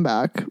had a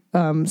comeback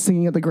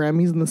singing at the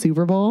Grammys and the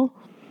Super Bowl.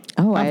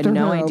 Oh, I had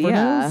no idea.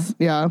 Overdose.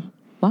 Yeah.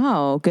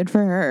 Wow, good for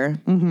her.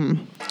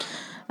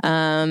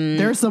 Mm-hmm.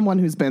 There's someone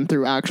who's been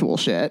through actual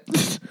shit.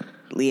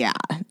 Yeah.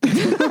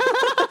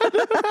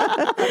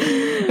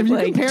 If you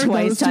like compare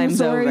twice those two times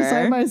stories over.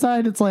 side by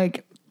side, it's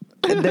like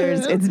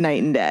it's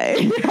night and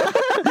day.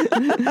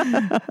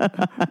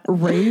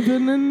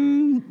 Raven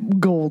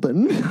and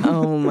Golden.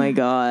 Oh my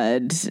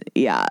God.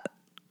 Yeah.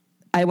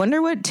 I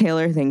wonder what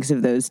Taylor thinks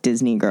of those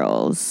Disney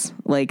girls,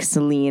 like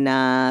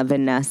Selena,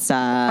 Vanessa.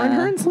 Aren't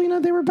her and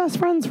Selena, they were best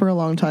friends for a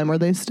long time. Are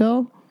they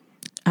still?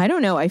 I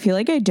don't know. I feel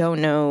like I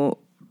don't know.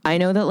 I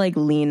know that like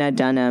Lena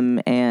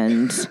Dunham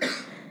and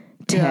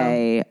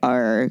Tay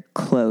are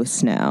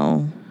close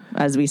now,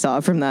 as we saw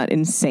from that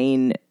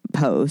insane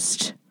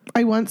post.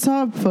 I once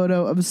saw a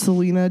photo of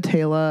Selena,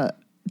 Selena,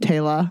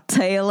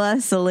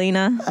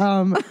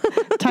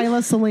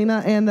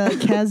 Selena,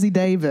 and Cassie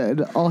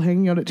David all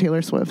hanging out at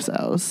Taylor Swift's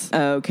house.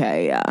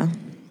 Okay, yeah.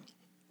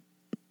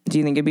 Do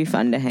you think it'd be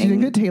fun to hang? Do you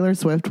think that Taylor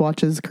Swift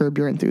watches Curb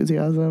Your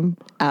Enthusiasm?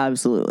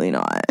 Absolutely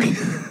not.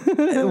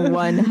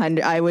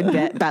 100. I would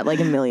bet like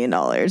 $1 million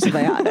if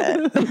I had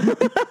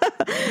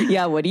it.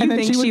 Yeah. What do you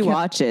think she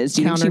watches?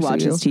 Do you think she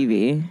watches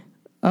TV?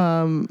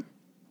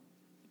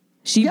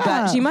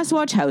 She must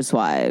watch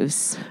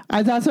Housewives.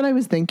 That's what I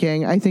was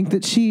thinking. I think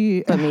that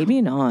she, but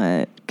maybe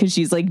not, because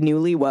she's like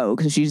newly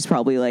woke. So she's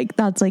probably like,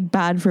 that's like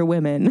bad for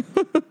women.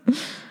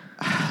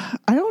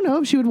 I don't know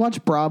if she would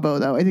watch Bravo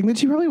though. I think that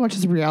she probably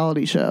watches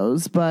reality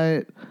shows,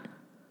 but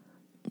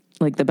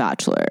like The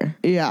Bachelor.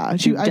 Yeah,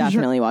 she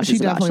definitely watches. She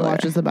definitely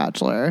watches The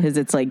Bachelor because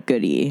it's like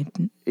goody.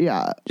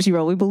 Yeah, she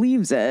probably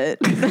believes it.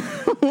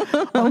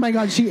 Oh my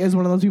God, she is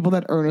one of those people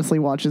that earnestly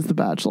watches The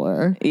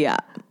Bachelor. Yeah.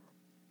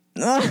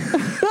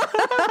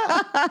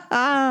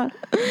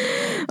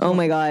 Oh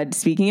my God.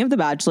 Speaking of The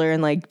Bachelor,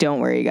 and like, don't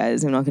worry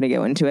guys, I'm not going to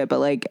go into it, but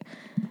like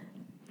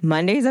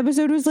Monday's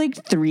episode was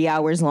like 3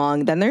 hours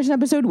long. Then there's an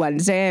episode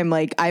Wednesday. I'm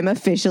like, I'm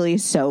officially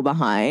so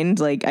behind.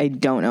 Like, I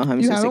don't know how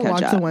I'm supposed to catch up. You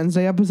haven't watched the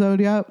Wednesday episode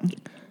yet?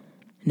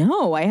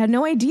 No, I had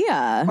no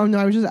idea. Oh no,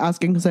 I was just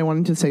asking because I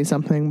wanted to say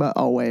something, but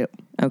I'll wait.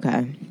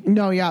 Okay.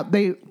 No, yeah,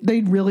 they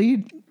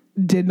really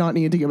did not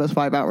need to give us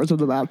 5 hours of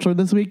The Bachelor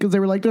this week because they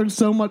were like, there's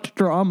so much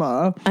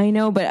drama. I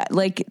know, but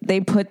like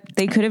they could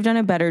have done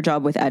a better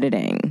job with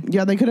editing.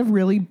 Yeah, they could have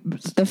really.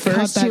 The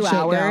first 2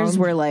 hours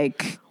were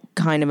like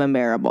kind of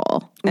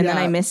unbearable, and then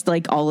I missed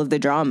like all of the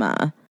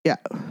drama. Yeah.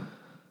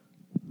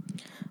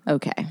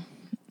 Okay,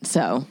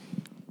 so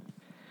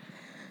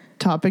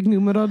topic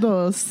numero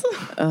dos.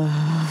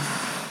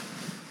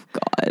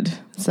 God.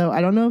 So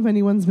I don't know if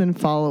anyone's been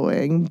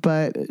following,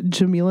 but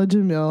Jamila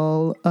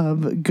Jamil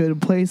of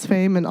Good Place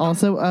fame and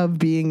also of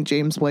being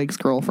James Blake's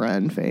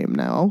girlfriend fame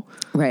now.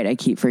 Right, I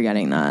keep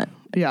forgetting that.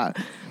 Yeah.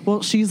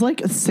 Well, she's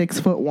like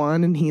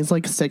 6'1" and he's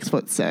like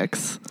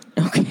 6'6".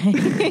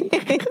 Okay.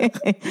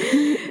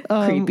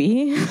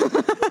 Creepy.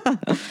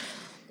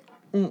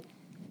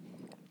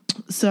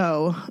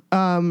 So,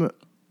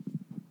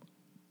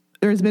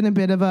 there's been a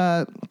bit of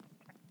a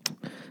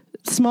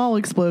small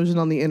explosion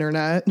on the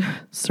internet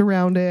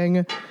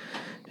surrounding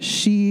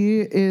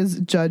She is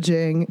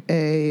judging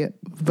a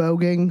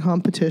voguing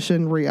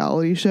competition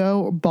reality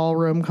show,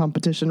 ballroom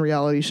competition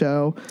reality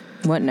show.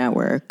 What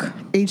network?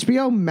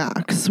 HBO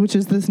Max, which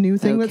is this new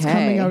thing that's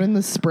coming out in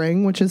the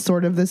spring, which is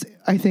sort of this,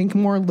 I think,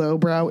 more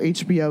lowbrow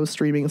HBO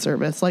streaming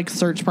service. Like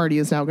Search Party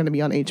is now going to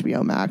be on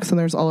HBO Max, and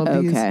there's all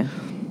of these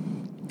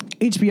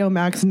HBO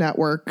Max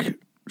network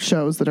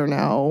shows that are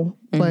now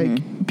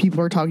like people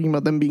are talking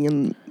about them being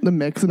in the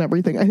mix and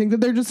everything. I think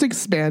that they're just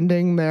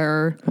expanding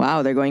their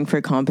they're going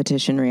for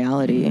competition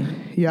reality.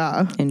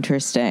 Yeah.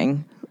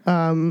 Interesting.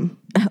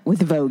 With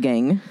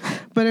voguing.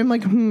 But I'm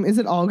like, is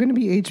it all going to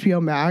be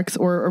HBO Max,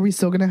 or are we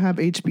still going to have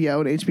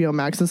HBO, and HBO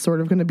Max is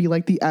sort of going to be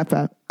like the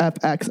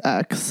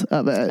FXX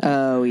of it?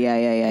 Oh,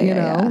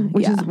 yeah.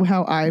 Which is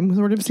how I'm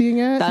sort of seeing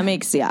it. That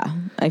makes,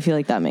 I feel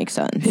like that makes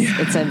sense.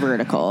 Yeah. It's a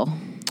vertical.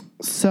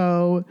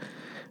 So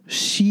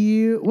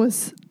there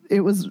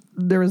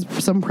was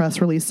some press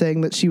release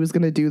saying that she was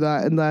going to do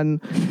that, and then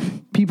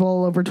people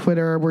all over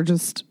Twitter were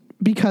just,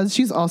 because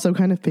she's also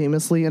kind of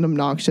famously an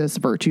obnoxious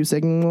virtue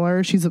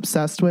signaler, she's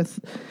obsessed with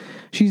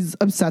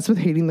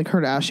hating the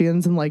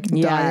Kardashians and like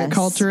diet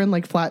culture and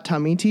like flat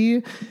tummy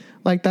tea.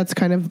 Like that's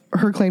kind of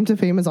her claim to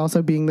fame, is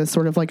also being this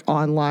sort of like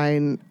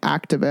online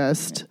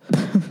activist.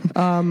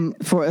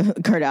 For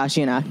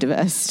Kardashian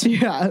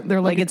activist. Yeah. They're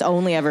like it's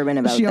only ever been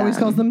about She always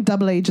calls them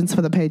double agents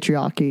for the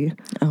patriarchy.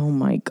 Oh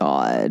my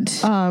God.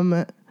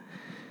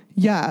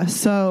 Yeah,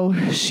 so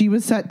she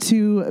was set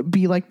to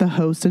be like the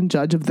host and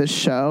judge of this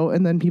show,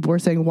 and then people were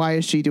saying, why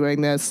is she doing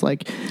this?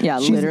 Like,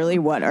 literally,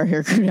 what are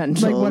her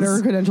credentials? Like, what are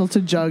her credentials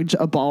to judge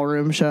a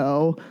ballroom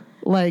show?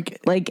 Like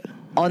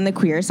on the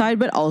queer side,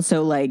 but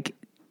also like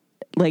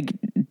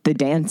the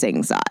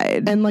dancing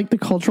side and like the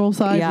cultural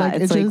side. Yeah, like,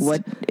 it's like,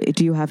 what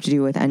do you have to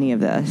do with any of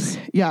this?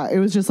 Yeah, it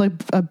was just like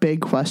a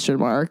big question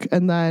mark.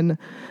 And then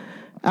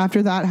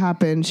after that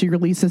happened, she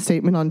released a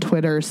statement on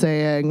Twitter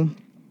saying,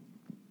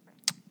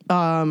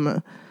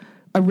 a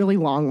really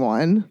long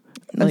one,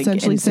 like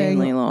essentially saying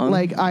long.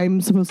 Like, I'm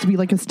supposed to be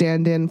like a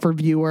stand-in for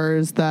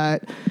viewers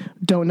that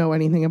don't know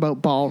anything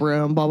about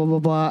ballroom, blah blah blah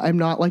blah. I'm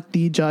not like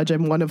the judge.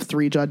 I'm one of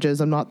 3 judges.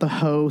 I'm not the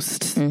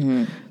host.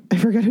 I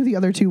forget who the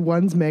other 2.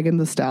 One's Megan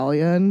Thee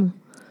Stallion.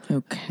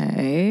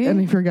 Okay. And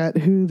I forget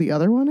who the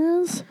other one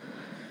is.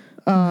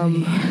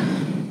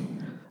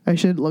 I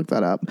should look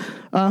that up.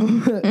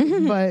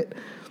 But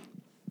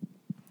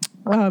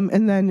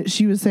and then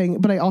she was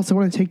saying, but I also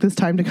want to take this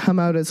time to come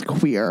out as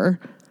queer.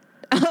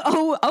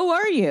 Oh,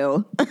 are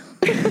you?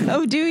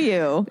 Oh, do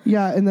you?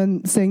 Yeah, and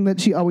then saying that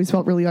she always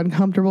felt really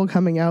uncomfortable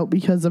coming out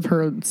because of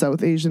her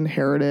South Asian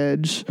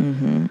heritage.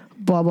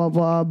 Blah, blah,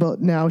 blah.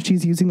 But now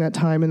she's using that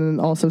time, and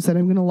then also said,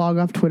 I'm going to log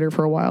off Twitter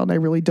for a while, and I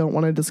really don't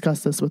want to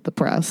discuss this with the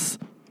press.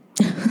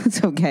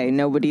 It's okay.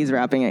 Nobody's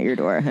rapping at your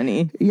door,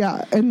 honey.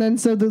 Yeah, and then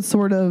so the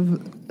sort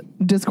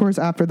of discourse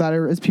after that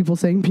is people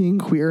saying being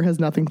queer has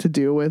nothing to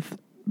do with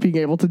being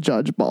able to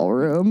judge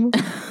ballroom.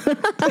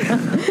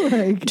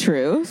 Like,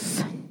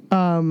 truth.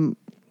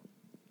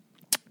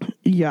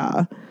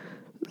 Yeah.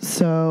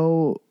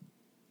 So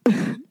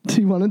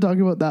do you want to talk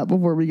about that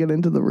before we get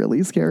into the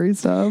really scary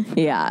stuff?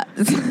 Yeah.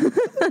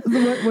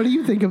 What do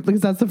you think of,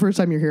 because that's the first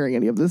time you're hearing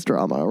any of this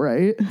drama,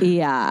 right?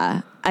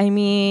 Yeah. I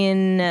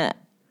mean,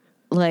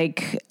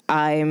 like,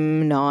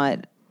 I'm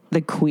not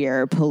the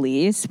queer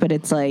police, but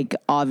it's like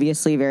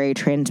obviously very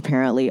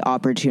transparently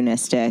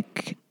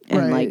opportunistic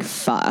and like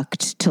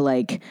fucked to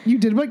like. You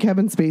did what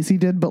Kevin Spacey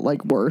did, but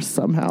like worse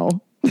somehow.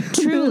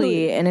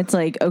 Truly. And it's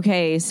like,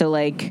 okay, so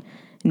like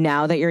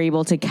now that you're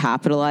able to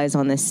capitalize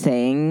on this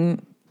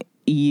thing,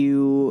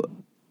 you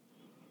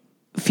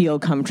feel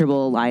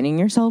comfortable aligning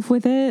yourself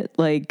with it.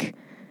 Like,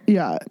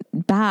 yeah,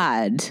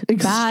 bad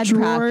practice.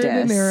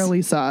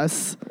 Extraordinarily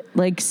sus.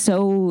 Like,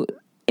 so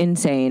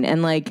insane.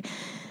 And like,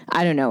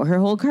 I don't know, her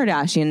whole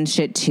Kardashian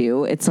shit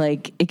too. It's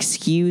like,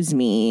 excuse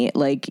me,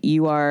 like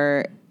you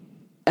are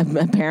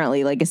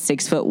apparently like a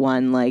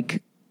 6'1"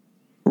 like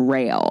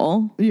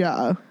rail.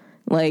 Yeah.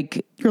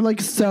 Like, you're like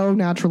so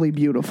naturally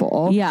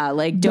beautiful. Yeah,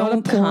 like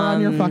don't pour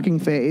on your fucking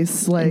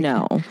face. Like,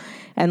 no.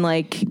 And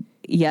like,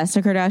 yes,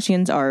 the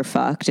Kardashians are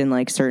fucked in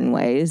like certain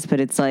ways,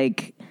 but it's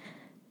like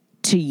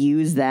to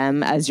use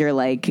them as your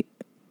like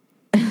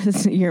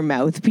your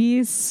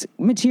mouthpiece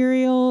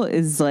material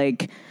is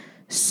like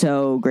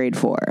so grade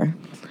 4.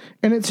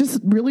 And it's just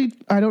really,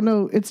 I don't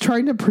know, it's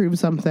trying to prove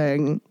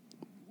something.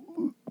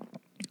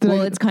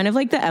 It's kind of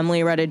like the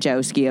Emily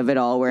Ratajkowski of it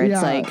all, where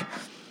it's like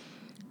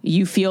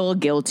you feel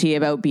guilty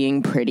about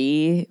being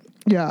pretty.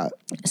 Yeah.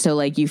 So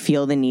like you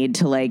feel the need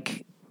to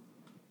like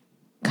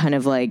kind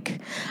of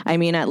like, I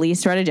mean, at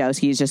least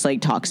Ratajkowski's just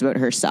like talks about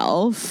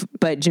herself,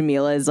 but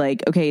Jamila is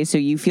like, okay, so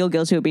you feel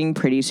guilty about being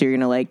pretty, so you're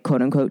gonna like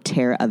quote unquote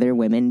tear other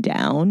women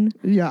down.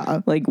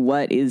 Yeah. Like,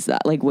 what is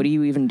that? Like, what are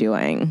you even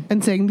doing?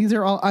 And saying these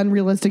are all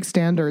unrealistic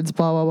standards,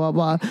 blah, blah, blah,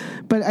 blah.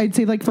 But I'd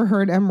say like for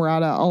her and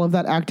Emrata, all of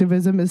that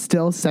activism is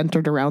still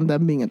centered around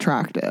them being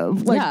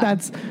attractive. Like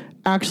that's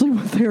actually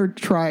what they're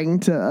trying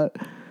to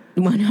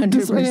 100%. And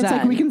it's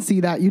like, we can see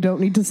that. You don't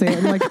need to say it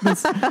in like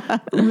this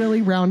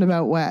really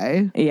roundabout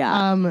way.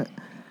 Yeah.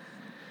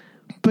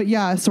 But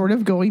yeah, sort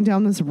of going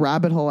down this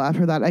rabbit hole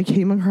after that, I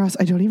came across,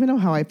 I don't even know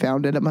how I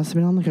found it. It must have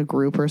been on like a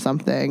group or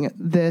something.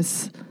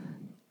 This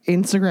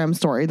Instagram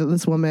story that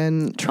this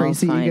woman,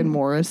 Tracy Egan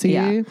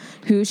Morrissey.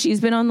 Who she's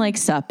been on like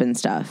Sup and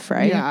stuff,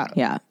 right?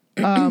 Yeah.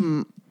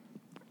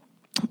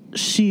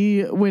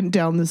 She went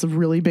down this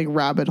really big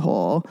rabbit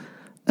hole,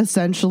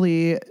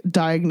 essentially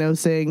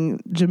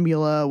diagnosing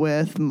Jamila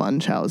with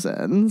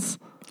Munchausen's.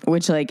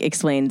 Which like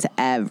explains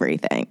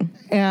everything.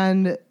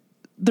 And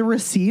the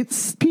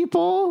receipts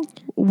people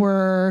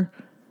were...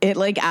 It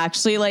like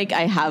actually like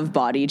I have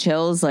body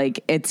chills.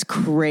 Like it's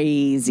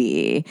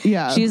crazy.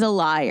 Yeah. She's a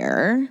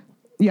liar.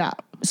 Yeah.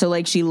 So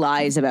like she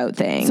lies about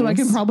things. So I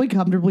can probably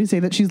comfortably say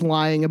that she's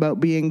lying about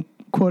being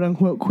quote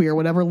unquote queer,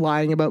 whatever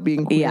lying about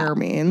being queer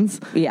means.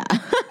 Yeah.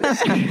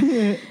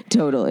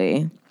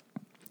 Totally.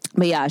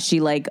 But yeah,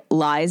 she like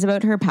lies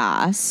about her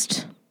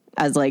past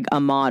as like a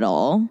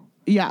model.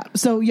 Yeah.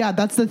 So yeah,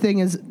 that's the thing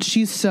is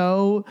she's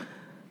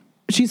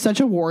such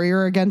a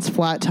warrior against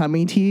flat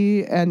tummy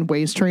tea and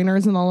waist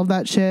trainers and all of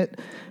that shit.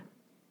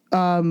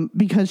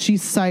 Because she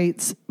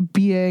cites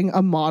being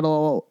a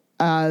model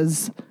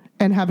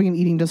and having an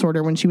eating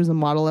disorder when she was a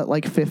model at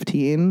like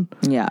 15.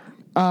 Yeah.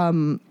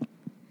 Ruined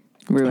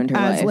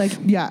her life.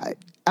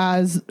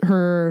 As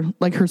her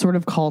sort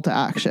of call to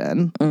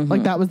action.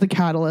 Like that was the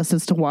catalyst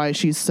as to why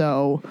she's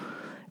so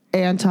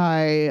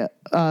anti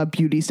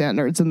beauty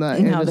standards in the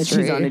industry. Now that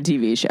she's on a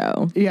TV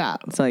show. Yeah.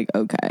 It's like,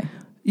 okay.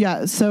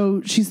 Yeah.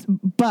 So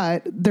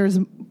but there's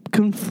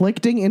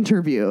conflicting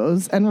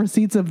interviews and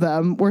receipts of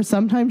them where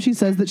sometimes she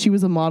says that she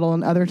was a model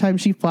and other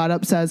times she flat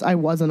up says, I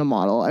wasn't a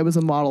model. I was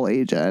a model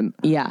agent.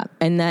 Yeah.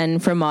 And then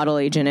from model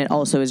agent, it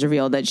also is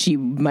revealed that she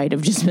might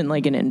have just been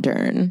like an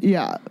intern.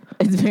 Yeah.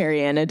 It's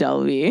very Anna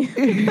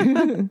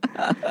Delvey.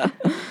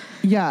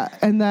 Yeah.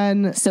 And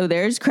then... So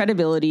there's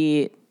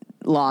credibility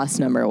loss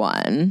number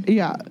one.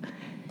 Yeah.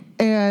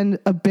 And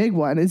a big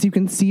one is you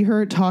can see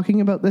her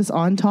talking about this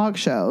on talk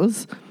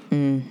shows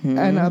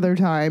and other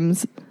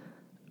times,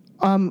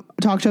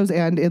 talk shows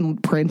and in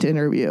print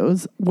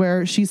interviews,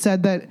 where she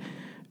said that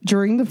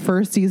during the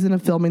first season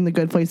of filming The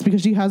Good Place,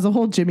 because she has a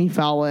whole Jimmy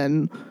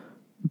Fallon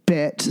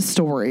bit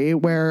story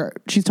where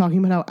she's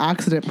talking about how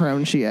accident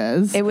prone she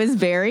is. It was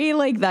very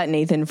like that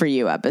Nathan For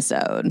You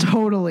episode.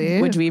 Totally.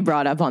 Which we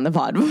brought up on the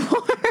pod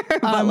before.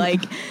 But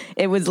like,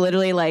 it was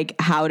literally like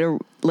how to,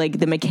 like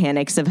the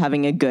mechanics of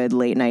having a good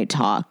late night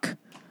talk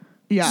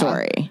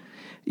story.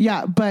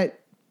 Yeah,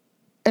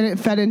 and it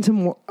fed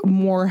into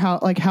more how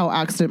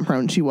accident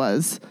prone she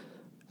was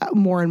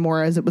more and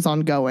more as it was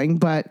ongoing.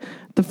 But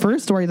the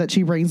first story that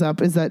she brings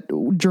up is that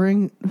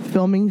during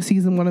filming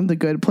season 1 of The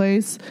Good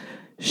Place,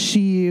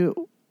 she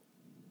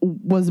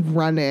was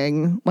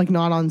running, like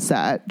not on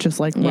set,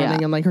 just like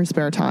running in like her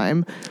spare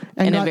time.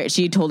 And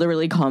she told a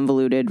really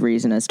convoluted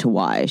reason as to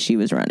why she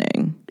was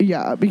running.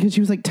 Yeah, because she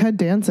was like, Ted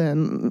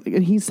Danson,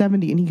 and he's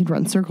 70 and he can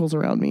run circles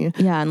around me.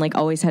 Yeah, and like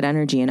always had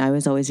energy and I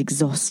was always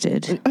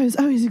exhausted. I was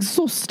always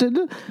exhausted.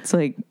 It's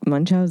like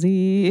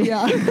Munchausen.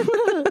 Yeah.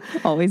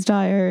 Always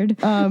tired.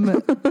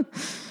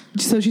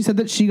 So she said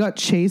that she got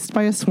chased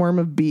by a swarm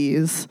of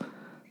bees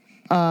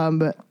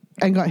and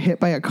got hit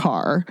by a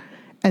car.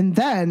 And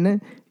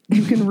then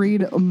you can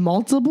read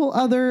multiple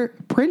other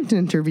print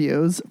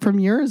interviews from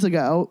years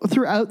ago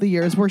throughout the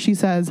years where she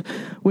says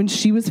when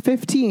she was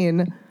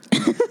 15,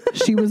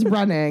 she was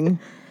running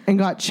and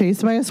got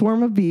chased by a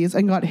swarm of bees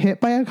and got hit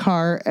by a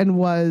car and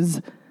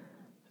was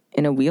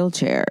in a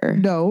wheelchair.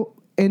 No,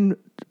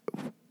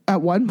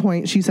 at one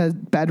point she says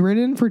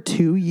bedridden for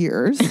 2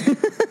 years.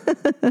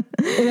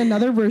 In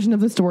another version of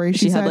the story,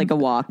 she had like a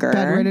walker,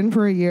 bedridden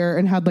for a year,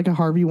 and had like a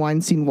Harvey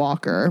Weinstein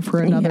walker for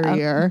another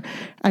year.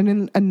 And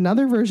in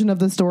another version of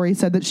the story,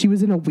 said that she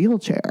was in a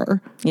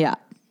wheelchair. Yeah.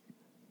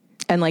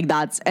 And like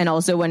and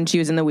also when she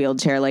was in the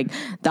wheelchair, like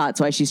that's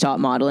why she stopped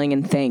modeling,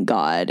 and thank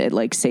God it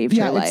like saved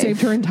her life. Yeah, it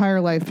saved her entire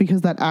life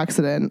because that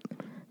accident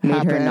made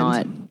happened. her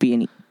not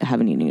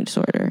have an eating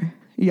disorder.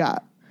 Yeah.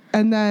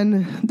 And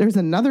then there's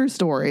another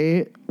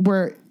story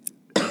where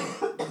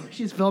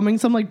she's filming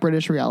some like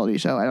British reality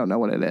show. I don't know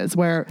what it is.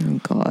 Where,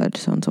 oh God,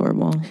 sounds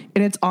horrible.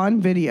 And it's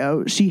on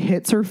video. She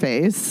hits her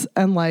face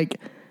and like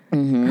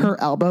her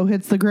elbow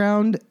hits the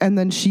ground, and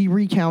then she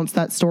recounts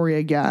that story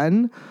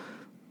again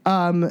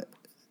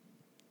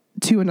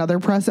to another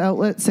press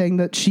outlet, saying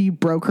that she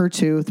broke her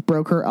tooth,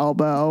 broke her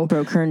elbow,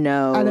 broke her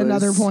nose. At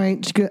another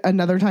point,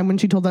 another time when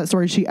she told that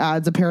story, she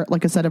adds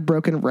a set of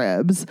broken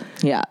ribs.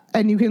 Yeah.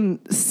 And you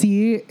can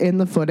see in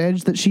the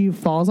footage that she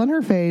falls on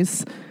her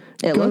face.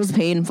 It looks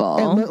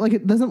painful.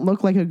 It doesn't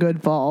look like a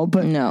good fall,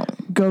 but no,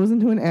 goes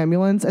into an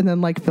ambulance and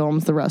then like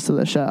films the rest of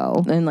the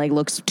show and like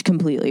looks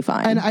completely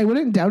fine. And I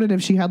wouldn't doubt it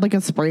if she had like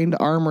a sprained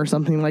arm or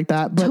something like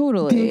that. But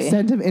totally, the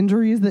extent of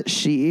injuries that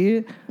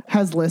she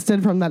has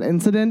listed from that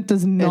incident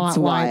does not. It's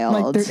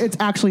wild. Like it's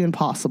actually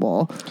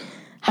impossible.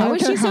 How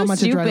is she so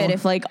stupid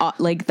if like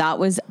that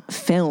was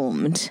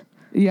filmed?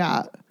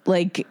 Yeah,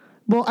 like.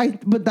 Well,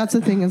 but that's the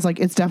thing is like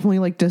it's definitely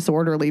like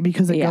disorderly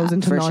because it goes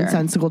into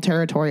nonsensical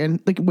territory, and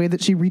like the way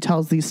that she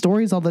retells these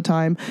stories all the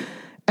time.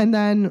 And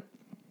then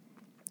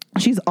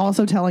she's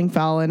also telling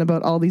Fallon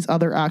about all these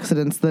other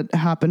accidents that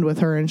happened with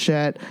her and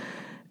shit.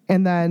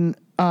 And then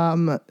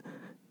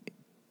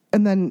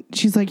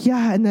she's like,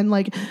 yeah. And then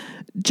like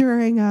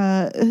during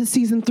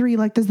season 3,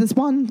 like there's this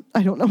one,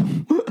 I don't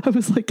know. I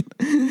was like,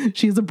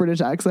 she has a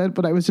British accent,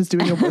 but I was just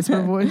doing a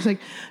whisper voice. Like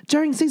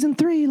during season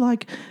 3,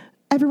 like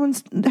everyone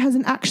has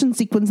an action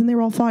sequence and they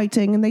were all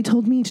fighting and they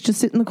told me to just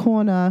sit in the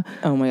corner.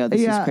 Oh my God,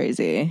 this is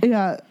crazy.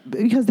 Yeah,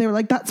 because they were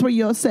like, that's where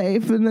you're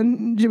safe. And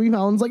then Jimmy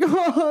Fallon's like,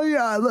 oh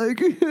yeah, like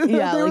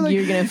yeah, like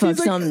you're gonna fuck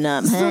something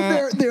up.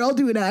 So they're all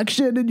doing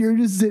action and you're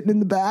just sitting in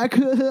the back.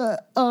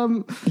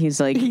 He's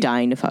like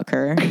dying to fuck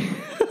her.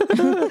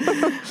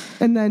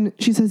 And then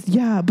she says,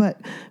 yeah, but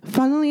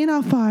funnily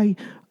enough,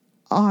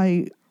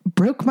 I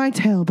broke my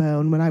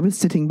tailbone when I was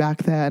sitting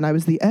back there, and I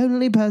was the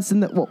only person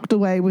that walked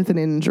away with an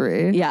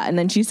injury. Yeah, and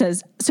then she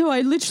says, so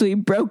I literally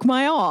broke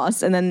my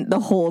ass. And then the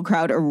whole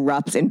crowd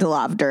erupts into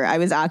laughter. I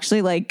was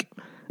actually like,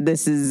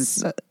 this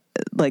is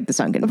like the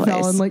sunken place.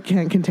 Fallon like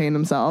can't contain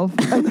himself.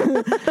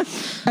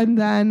 And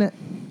then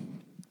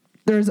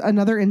there's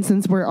another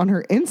instance where on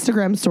her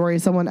Instagram story,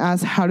 someone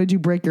asks, how did you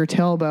break your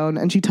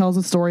tailbone? And she tells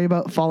a story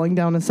about falling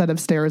down a set of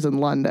stairs in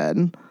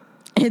London.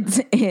 It's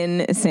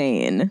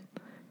insane.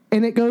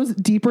 And it goes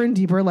deeper and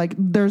deeper. Like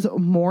there's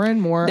more and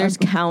more. There's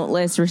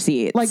countless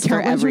receipts, like for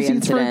every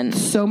incident. For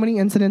so many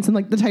incidents, and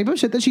like the type of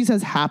shit that she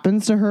says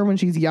happens to her when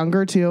she's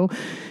younger too.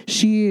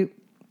 She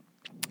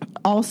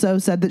also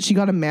said that she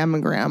got a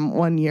mammogram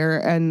one year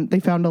and they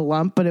found a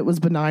lump, but it was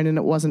benign and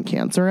it wasn't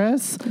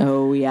cancerous.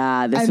 Oh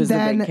yeah, this was the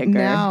big kicker.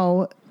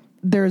 Now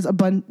there's a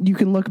bunch. You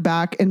can look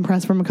back in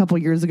press from a couple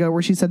years ago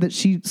where she said that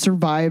she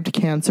survived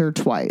cancer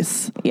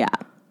twice. Yeah.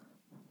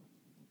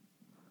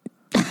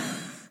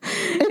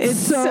 It's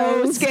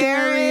so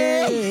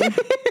scary.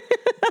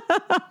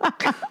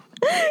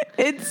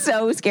 It's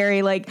so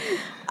scary. Like,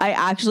 I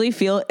actually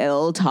feel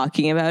ill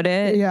talking about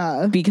it.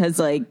 Yeah. Because,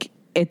 like,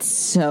 it's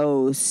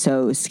so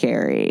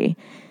scary.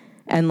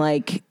 And,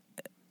 like,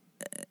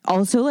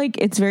 also, like,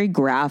 it's very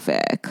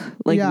graphic.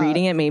 Like,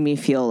 reading it made me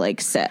feel, like,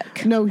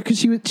 sick. No, because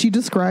she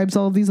describes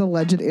all of these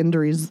alleged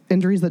injuries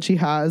that she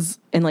has.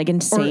 In, like,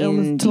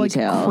 insane detail. To,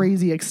 like,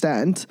 crazy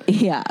extent.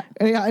 Yeah.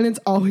 And it's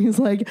always,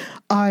 like,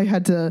 I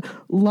had to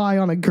lie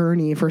on a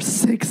gurney for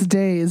 6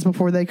 days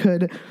before they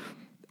could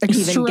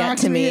even get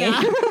to me.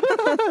 Yeah.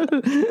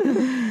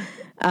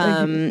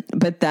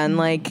 But then,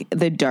 like,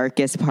 the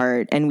darkest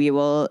part, and we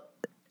will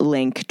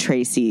link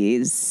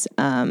Tracy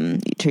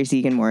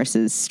Egan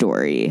Morris's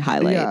story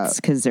highlights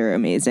because they're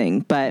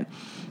amazing. But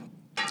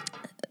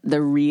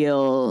the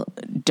real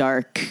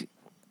dark,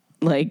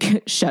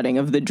 like, shutting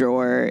of the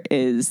drawer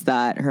is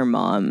that her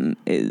mom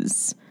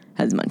has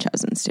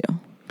Munchausen's too.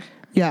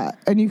 Yeah,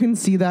 and you can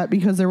see that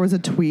because there was a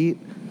tweet.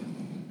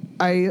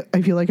 I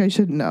feel like I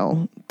should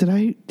know. Did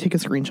I take a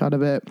screenshot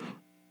of it?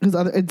 Because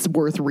it's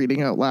worth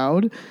reading out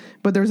loud.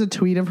 But there's a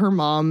tweet of her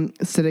mom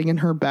sitting in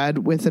her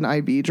bed with an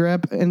IV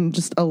drip and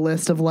just a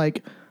list of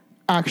like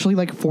actually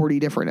like 40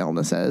 different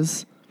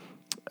illnesses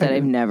that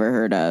I've never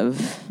heard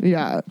of.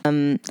 Yeah.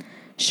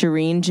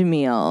 Shireen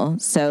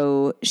Jamil.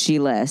 So she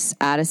lists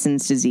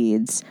Addison's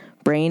disease,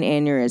 brain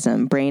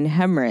aneurysm, brain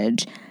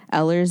hemorrhage,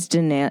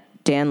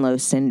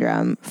 Ehlers-Danlos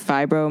syndrome,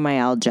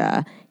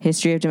 fibromyalgia,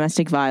 history of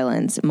domestic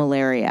violence,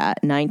 malaria,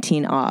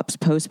 19 ops,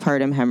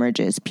 postpartum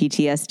hemorrhages,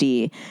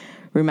 PTSD,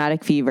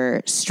 rheumatic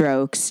fever,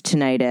 strokes,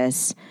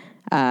 tinnitus,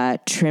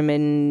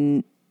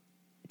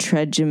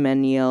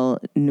 trigeminal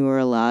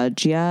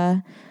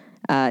neuralgia,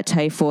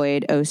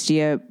 typhoid,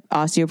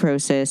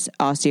 osteoporosis,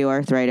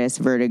 osteoarthritis,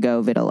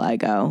 vertigo,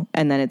 vitiligo.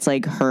 And then it's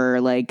like her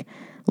like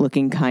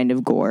looking kind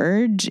of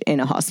gorge in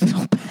a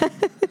hospital bed.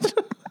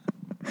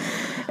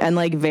 And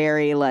like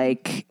very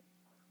like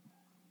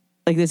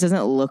this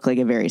doesn't look like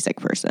a very sick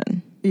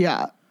person.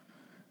 Yeah.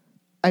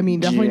 I mean,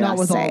 definitely not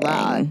with all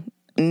that.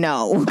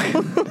 No.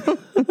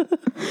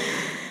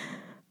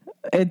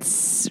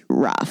 It's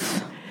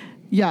rough.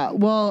 Yeah.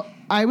 Well,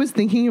 I was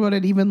thinking about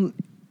it even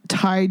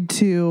tied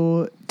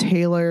to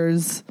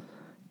Taylor's,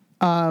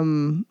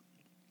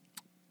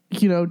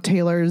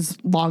 Taylor's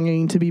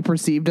longing to be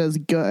perceived as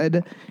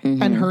good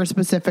and her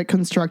specific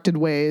constructed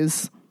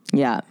ways.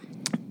 Yeah.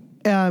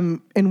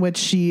 In which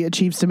she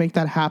achieves to make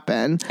that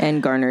happen.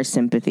 And garner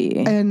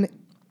sympathy. And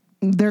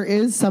there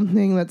is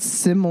something that's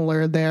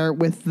similar there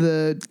with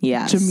the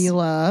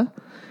Jamila,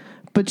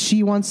 but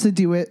she wants to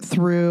do it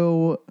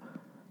through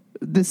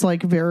this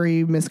like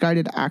very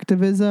misguided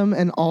activism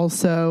and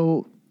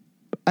also,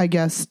 I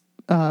guess,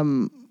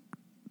 through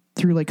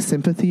like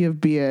sympathy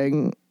of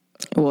being...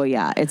 Well,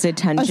 yeah, it's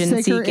attention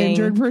a sick or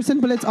injured person,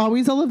 but it's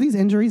always all of these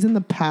injuries in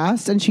the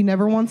past, and she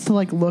never wants to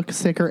like look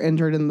sick or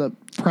injured in the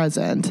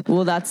present.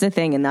 Well, that's the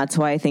thing, and that's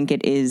why I think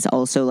it is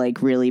also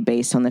like really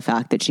based on the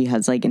fact that she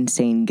has like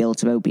insane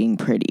guilt about being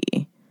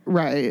pretty,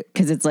 right?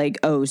 Because it's like,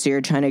 oh, so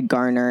you're trying to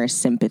garner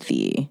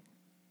sympathy.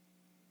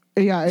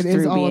 Yeah, it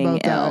is all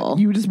about that.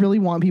 You just really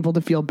want people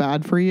to feel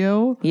bad for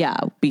you. Yeah,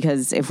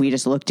 because if we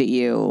just looked at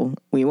you,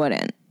 we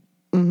wouldn't.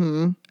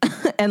 Mm-hmm.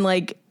 And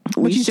like.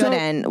 We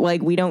shouldn't.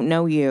 Like, we don't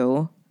know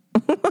you.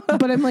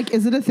 But I'm like,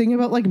 is it a thing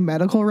about like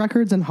medical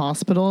records and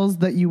hospitals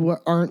that you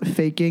aren't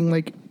faking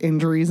like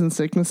injuries and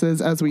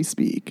sicknesses as we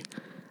speak?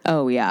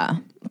 Oh, yeah.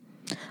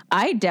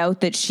 I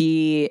doubt that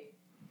she...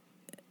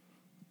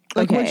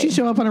 Like, would she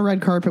show up on a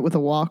red carpet with a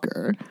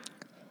walker?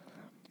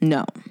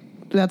 No.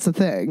 That's the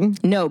thing.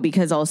 No,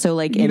 because also,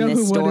 like, in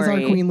this story... Would is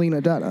our queen,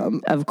 Lena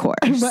Dunham. Of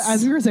course. But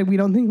as we were saying, we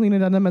don't think Lena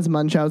Dunham has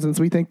Munchausen's.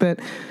 We think that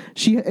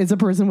she is a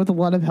person with a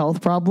lot of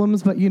health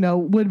problems, but,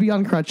 would be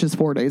on crutches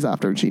 4 days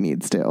after she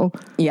needs to.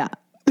 Yeah.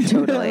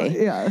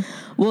 Totally. Yeah.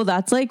 Well,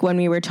 that's like when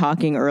we were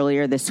talking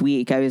earlier this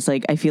week, I was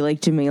like, I feel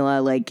like Jamila,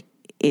 like,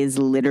 is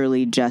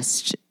literally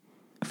just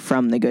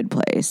from The Good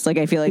Place. Like,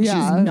 I feel like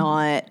she's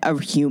not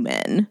a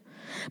human.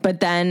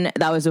 But then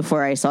that was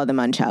before I saw the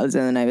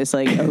Munchausen, and I was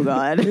like, oh,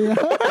 God.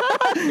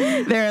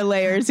 There are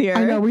layers here.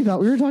 I know, we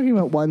thought we were talking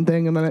about one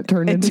thing, and then it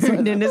turned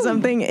into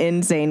something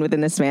insane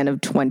within the span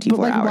of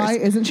 24 hours. Why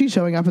isn't she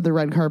showing up at the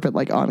red carpet,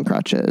 like, on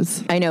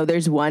crutches? I know.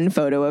 There's one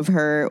photo of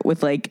her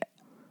with, like,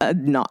 a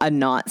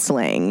knot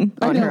sling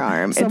on her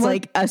arm. It's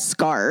like a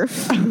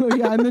scarf.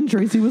 Yeah, and then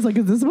Tracy was like,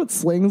 is this what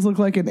slings look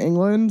like in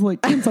England?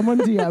 Like, can someone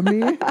DM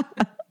me?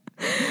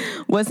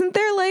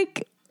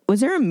 Was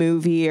there a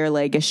movie or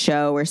like a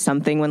show or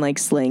something when like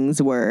slings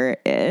were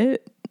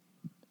it?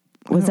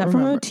 Was that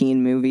from a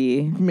teen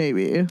movie?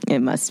 Maybe. It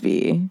must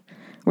be.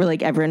 Where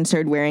like everyone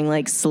started wearing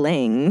like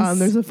slings.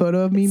 There's a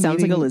photo of me.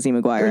 Sounds like a Lizzie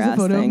McGuire. There's a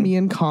photo of me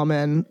in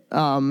Common,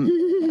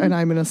 and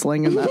I'm in a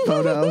sling in that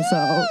photo.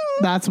 So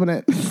that's when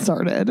it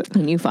started.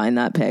 Can you find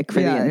that pic for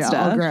the Insta?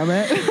 Yeah, I'll grab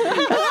it.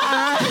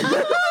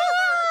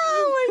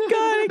 Oh my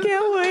God, I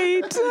can't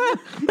wait.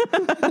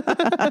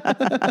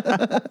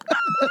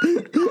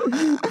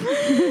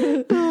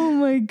 Oh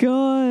my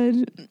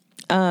God.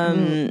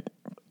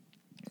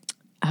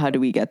 How do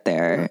we get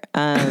there?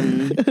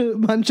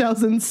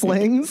 Munchausen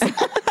slings.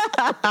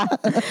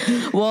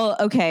 Well,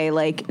 okay,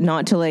 like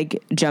not to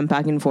like jump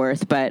back and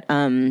forth, but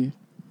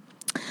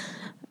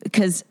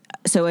because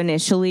so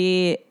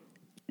initially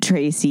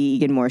Tracy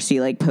Egan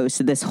Morsi like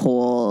posted this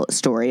whole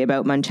story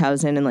about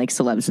Munchausen and like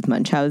celebs with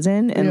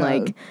Munchausen, and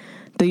like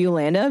the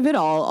Yolanda of it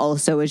all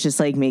also is just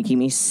like making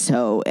me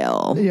so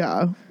ill.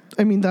 Yeah,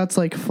 I mean that's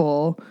like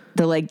full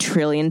the like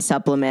trillion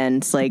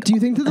supplements. Like, do you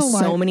think that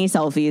so many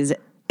selfies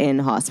in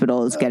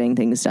hospitals getting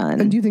things done?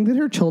 And do you think that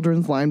her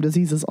children's Lyme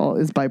disease is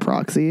by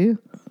proxy?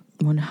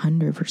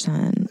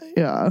 100%.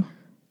 Yeah.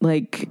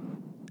 Like,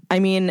 I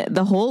mean,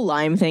 the whole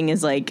Lyme thing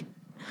is like,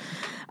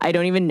 I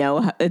don't even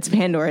know. It's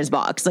Pandora's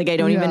box. Like, I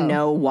don't even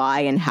know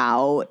why and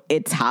how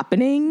it's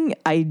happening.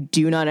 I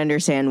do not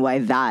understand why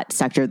that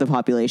sector of the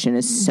population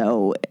is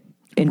so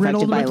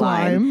infected by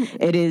Lyme.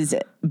 It is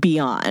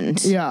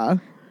beyond. Yeah.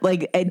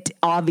 Like, it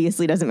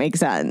obviously doesn't make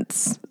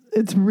sense.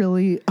 It's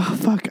really, oh,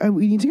 fuck.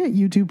 We need to get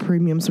YouTube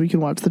Premium so we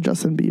can watch the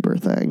Justin Bieber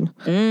thing.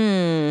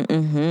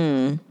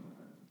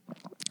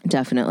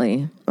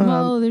 Definitely.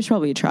 Well, there's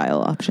probably a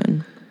trial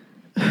option.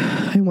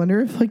 I wonder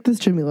if like this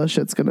Jamila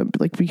shit's gonna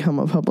like become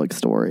a public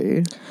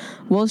story.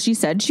 Well, she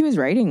said she was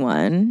writing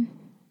one.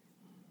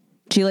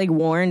 She like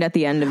warned at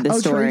the end of the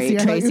story.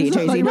 Tracy,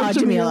 not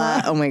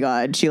Jamila. Oh my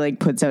God. She like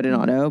puts out an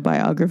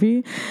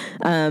autobiography.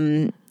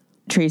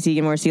 Tracy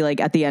Egan Morsi, like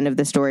at the end of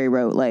the story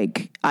wrote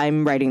like,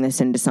 I'm writing this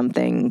into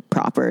something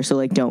proper. So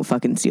like, don't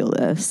fucking steal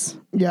this.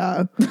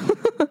 Yeah.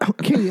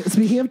 Okay.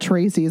 Speaking of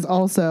Tracy's,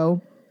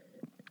 also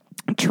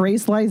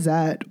Trace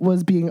Lysette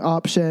was being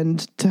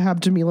optioned to have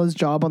Jamila's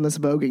job on this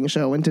voguing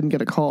show and didn't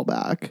get a call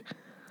back.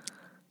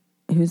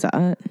 Who's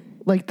that?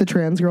 Like the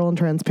trans girl in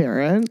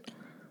Transparent.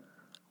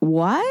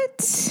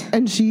 What?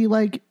 And she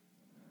like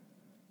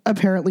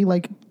apparently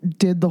like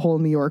did the whole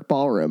New York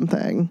ballroom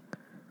thing.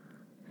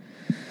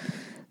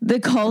 The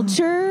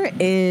culture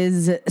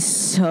is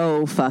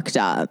so fucked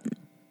up.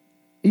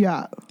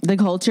 Yeah. The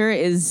culture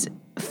is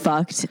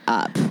fucked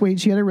up. Wait,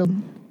 she had a real...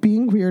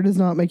 Being queer does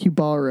not make you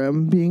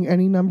ballroom. Being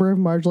any number of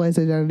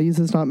marginalized identities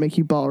does not make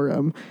you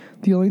ballroom.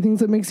 The only things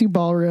that makes you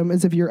ballroom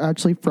is if you're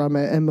actually from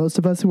it. And most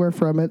of us who are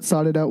from it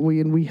sought it out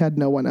and we had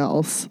no one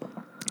else.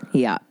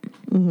 Yeah.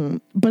 Mm-hmm.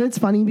 But it's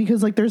funny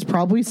because like there's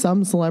probably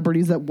some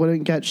celebrities that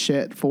wouldn't get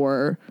shit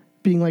for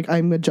being like,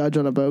 I'm a judge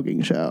on a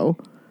voguing show.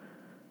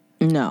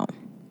 No.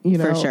 You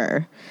know? For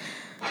sure.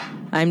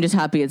 I'm just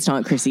happy it's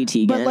not Chrissy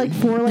Teigen. But like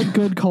for like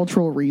good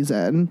cultural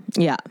reason.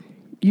 Yeah.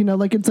 You know,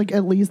 like, it's like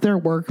at least their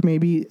work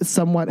maybe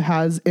somewhat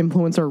has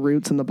influence or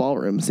roots in the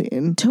ballroom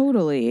scene.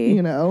 Totally.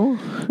 You know?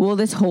 Well,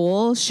 this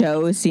whole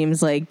show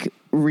seems like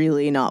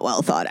really not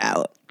well thought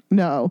out.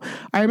 No.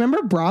 I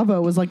remember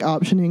Bravo was like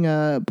optioning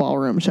a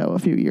ballroom show a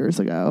few years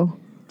ago.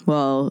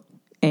 Well,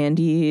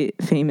 Andy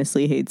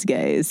famously hates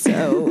gays,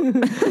 so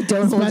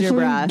don't hold your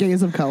breath.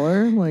 Gays of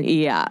color. Like,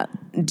 yeah,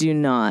 do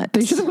not.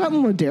 They should have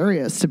gotten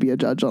Ladarius to be a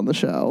judge on the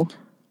show.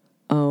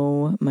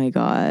 Oh my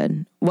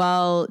God.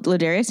 Well,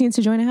 Ladarius needs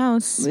to join a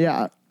house.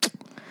 Yeah.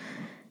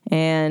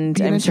 And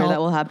I'm sure that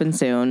will happen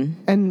soon.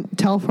 And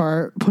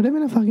Telfar, put him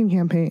in a fucking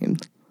campaign.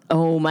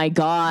 Oh my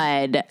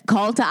God.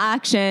 Call to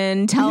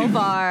action.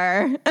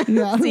 Telfar.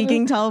 Yeah.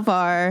 Seeking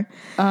Telfar.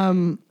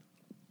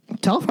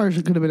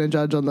 Telfar could have been a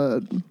judge on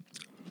the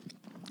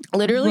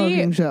Literally,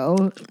 vlogging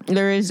show.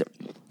 there is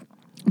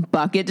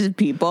buckets of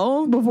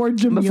people Before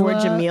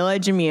Jamila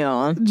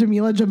Jamaya.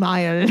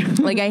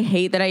 like, I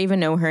hate that I even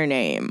know her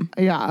name.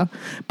 Yeah.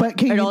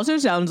 But It also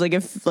sounds like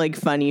a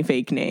funny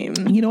fake name.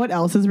 you know what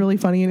else is really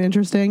funny and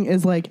interesting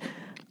is like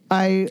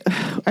I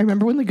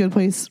remember when The Good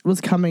Place was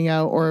coming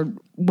out or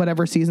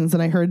whatever seasons,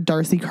 and I heard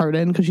Darcy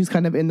Carden, because she's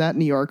kind of in that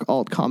New York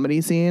alt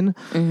comedy scene,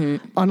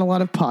 on a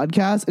lot of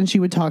podcasts, and she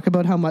would talk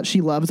about how much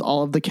she loves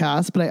all of the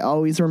cast, but I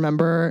always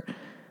remember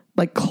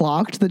like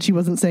clocked that she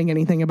wasn't saying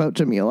anything about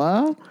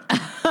Jamila.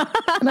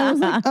 And I was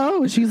like,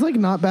 oh, she's like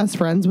not best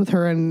friends with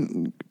her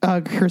and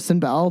Kristen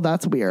Bell.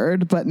 That's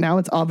weird. But now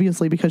it's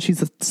obviously because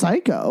she's a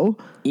psycho.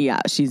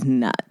 Yeah, she's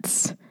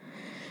nuts.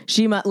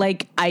 She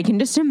like, I can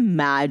just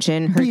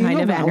imagine her Being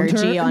kind of around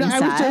energy her. on No,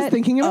 set. I was just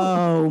thinking about,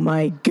 oh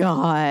my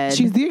God.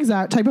 she's the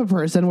exact type of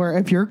person where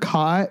if you're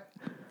caught,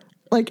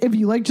 like if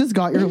you like just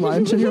got your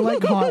lunch and you're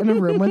like caught in a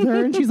room with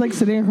her and she's like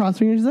sitting across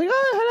from you and she's like,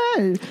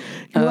 oh,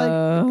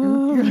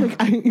 hello. You're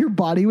like, your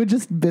body would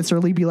just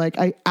viscerally be like,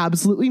 I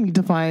absolutely need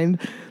to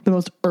find the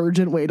most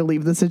urgent way to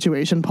leave the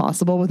situation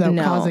possible without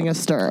causing a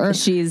stir.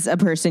 She's a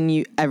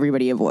person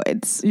everybody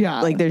avoids. Yeah.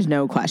 Like, there's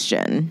no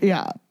question.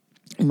 Yeah.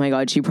 Oh my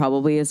God, she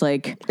probably is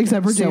like,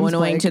 Except for so James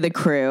annoying Blake. to the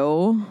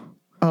crew.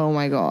 Oh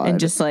my God. And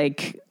just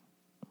like,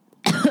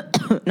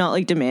 not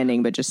like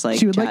demanding, but just like,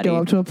 she would like chatty. go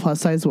up to a plus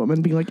size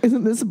woman being like,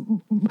 isn't this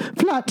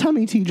flat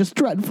tummy tea just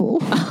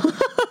dreadful?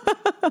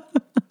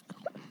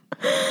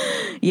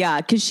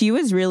 Yeah, because she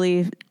was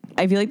really,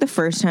 I feel like the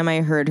first time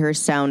I heard her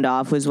sound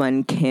off was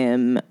when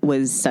Kim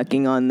was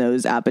sucking on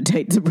those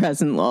appetite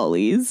suppressant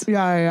lollies.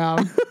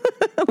 Yeah.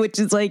 Which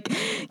is like,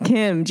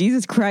 Kim,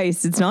 Jesus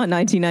Christ, it's not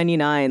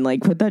 1999.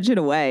 Like, put that shit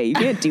away. You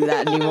can't do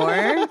that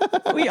anymore.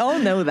 We all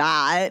know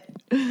that.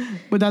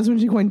 But that's when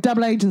she coined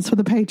double agents for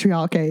the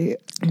patriarchy.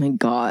 Oh my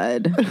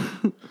God.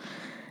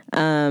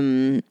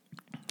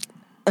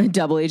 A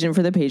double agent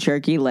for the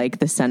patriarchy, like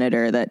the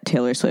senator that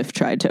Taylor Swift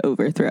tried to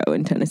overthrow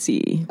in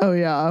Tennessee. Oh,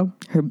 yeah.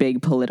 Her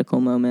big political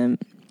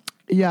moment.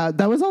 Yeah,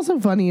 that was also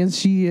funny is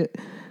she,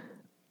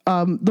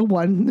 the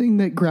one thing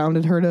that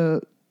grounded her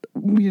to,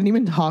 we didn't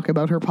even talk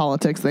about her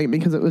politics thing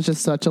because it was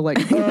just such a like,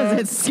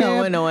 It's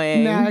so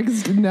annoying.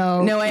 Next,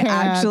 no, I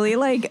actually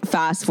like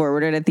fast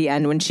forwarded at the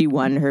end when she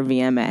won her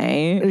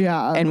VMA.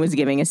 Yeah. And was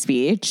giving a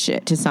speech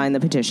to sign the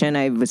petition.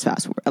 I was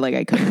fast forward, like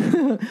I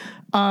couldn't.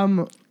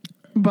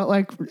 But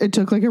like it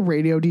took like a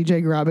radio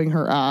DJ grabbing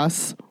her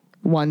ass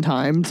one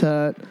time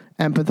to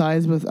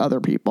empathize with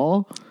other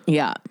people.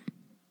 Yeah,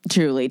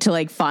 truly, to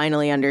like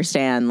finally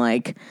understand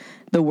like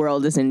the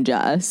world is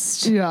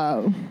unjust.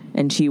 Yeah.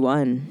 And she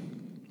won.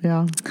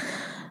 Yeah.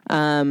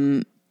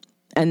 And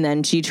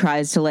then she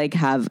tries to like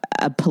have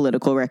a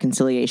political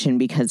reconciliation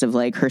because of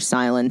like her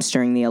silence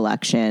during the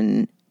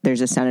election. There's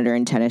a senator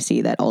in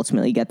Tennessee that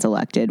ultimately gets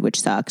elected, which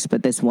sucks.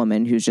 But this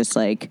woman who's just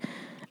like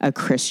a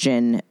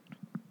Christian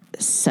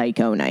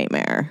psycho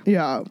nightmare.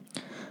 Yeah.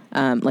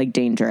 Like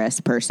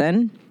dangerous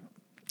person.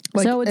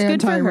 Like so it's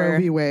good for her. Roe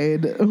v.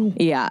 Wade.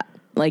 Yeah.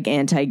 Like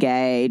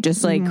anti-gay,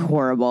 just like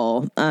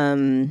horrible.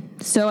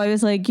 So I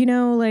was like,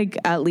 like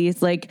at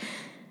least like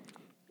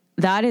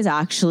that is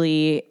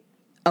actually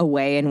a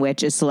way in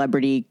which a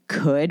celebrity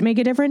could make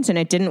a difference, and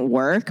it didn't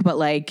work, but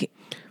like,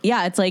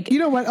 yeah, it's like, you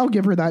know what? I'll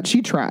give her that.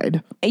 She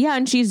tried. Yeah,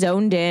 and she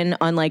zoned in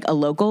on like a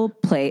local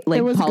place, like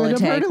it was politic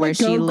good of her to, where like,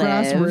 she go lived.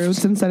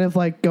 grassroots instead of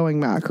like going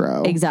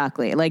macro.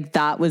 Exactly. Like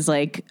that was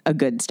like a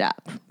good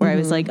step where I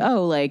was like,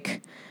 oh,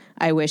 like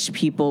I wish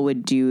people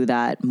would do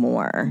that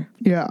more.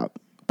 Yeah.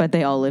 But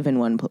they all live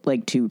in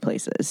like two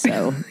places.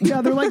 So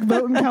yeah, they're like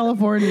vote in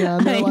California.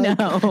 And they're I like,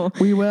 know.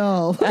 We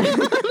will.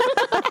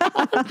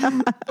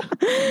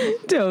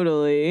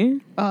 Totally.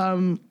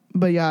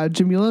 But yeah,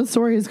 Jamila's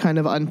story is kind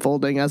of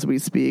unfolding as we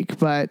speak,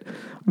 but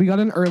we got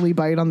an early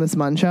bite on this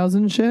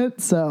Munchausen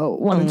shit, so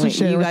wanted to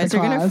share you with guys the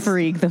are going to class.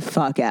 freak the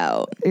fuck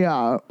out.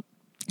 Yeah.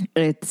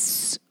 I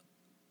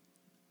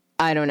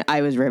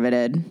was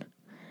riveted.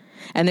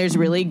 And there's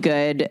really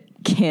good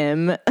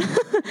Kim,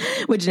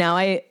 which now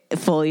I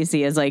fully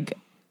see as like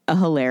a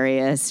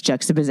hilarious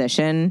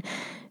juxtaposition.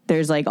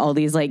 There's like all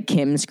these like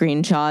Kim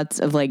screenshots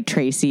of like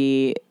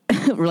Tracy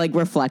like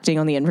reflecting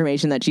on the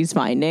information that she's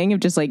finding of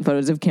just like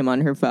photos of Kim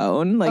on her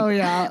phone,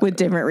 like with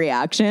different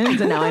reactions.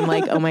 And now I'm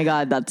like, oh my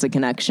God, that's a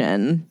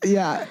connection.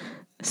 Yeah.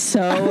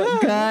 So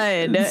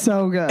good.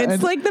 So good.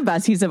 It's like the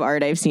best piece of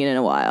art I've seen in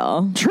a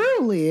while.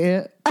 Truly.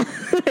 It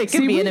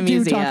could be in a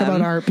museum. We do talk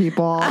about art,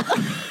 people.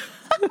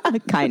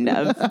 Kind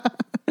of.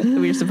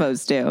 We're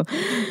supposed to.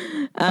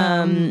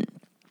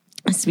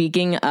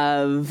 Speaking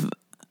of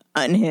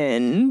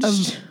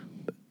unhinged.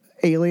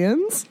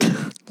 Aliens.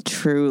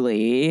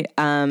 Truly.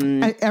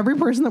 Every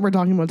person that we're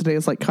talking about today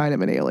is like kind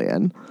of an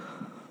alien.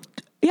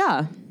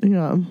 Yeah.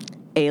 Yeah.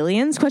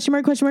 Aliens? Question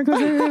mark, question mark,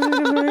 question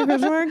mark,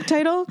 question mark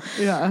title?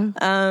 Yeah.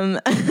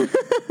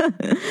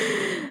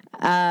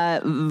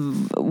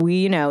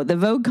 The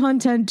Vogue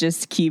content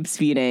just keeps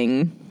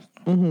feeding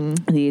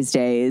these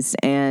days.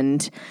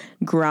 And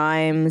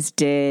Grimes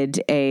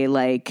did a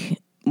like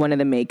one of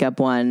the makeup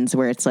ones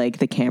where it's like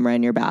the camera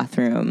in your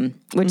bathroom,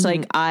 which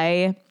like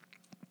I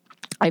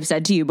I've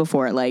said to you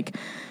before, like,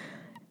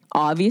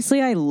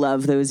 obviously I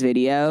love those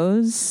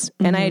videos,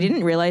 and I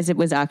didn't realize it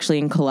was actually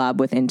in collab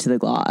with Into the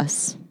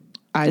Gloss.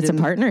 It's a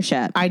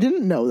partnership. I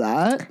didn't know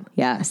that.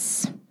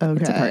 Yes. Okay.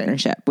 It's a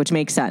partnership, which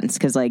makes sense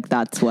because, like,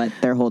 that's what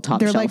their whole top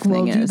They're shelf like, thing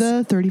we'll do is.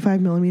 the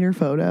 35 millimeter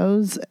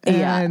photos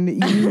and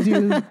you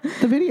do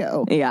the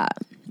video. Yeah.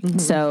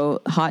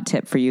 So hot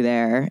tip for you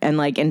there. And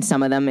like in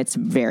some of them, it's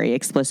very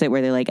explicit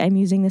where they're like, I'm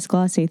using this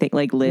glossy thing.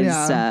 Like Liz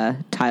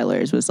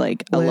Tyler's was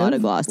like a lot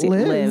of glossy.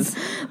 Liz.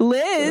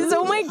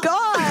 Oh my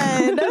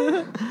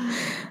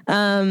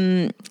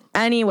God.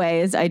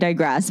 Anyways, I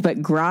digress.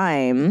 But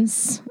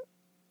Grimes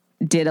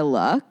did a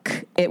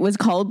look. It was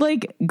called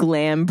like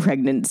glam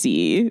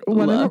pregnancy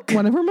look.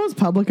 One of her most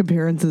public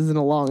appearances in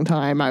a long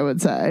time, I would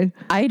say.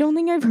 I don't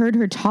think I've heard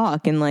her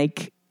talk in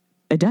like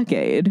a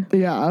decade.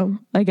 Yeah.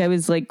 Like I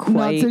was like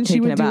quite not since she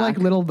would aback. do like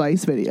little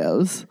Vice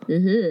videos.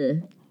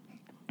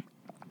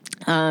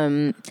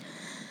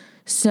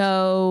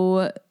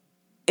 So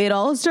it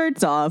all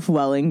starts off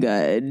well and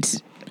good.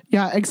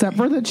 Yeah, except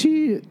for that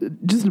she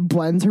just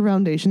blends her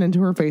foundation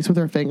into her face with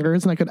her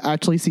fingers and I could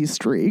actually see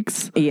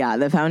streaks. Yeah,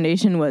 the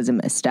foundation was a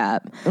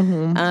misstep.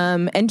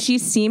 And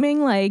she's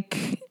seeming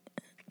like,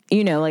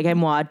 you know, like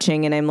I'm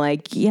watching and I'm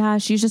like, yeah,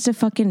 she's just a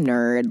fucking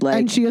nerd. Like,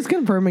 and she is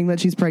confirming that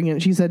she's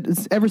pregnant. She said,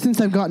 ever since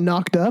I've got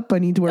knocked up, I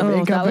need to wear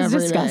makeup that was every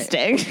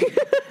disgusting.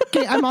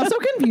 Okay, I'm also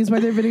confused by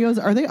their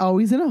videos. Are they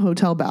always in a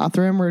hotel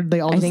bathroom or they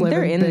all I just think live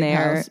they're in a in big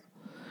their house?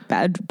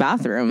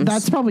 bathrooms.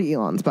 That's probably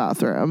Elon's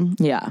bathroom.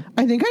 Yeah.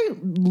 I think I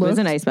It looked. was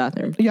a nice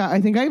bathroom. Yeah, I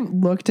think I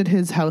looked at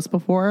his house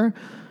before,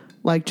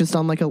 like just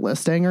on like a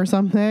listing or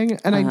something.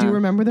 And I do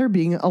remember there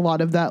being a lot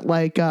of that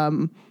like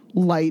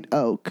light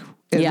oak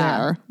in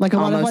there. Like a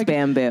lot of like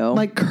bamboo.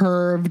 like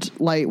curved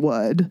light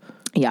wood.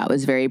 Yeah, it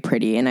was very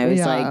pretty. And I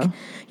was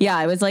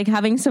I was like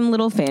having some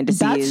little fantasies.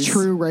 That's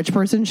true rich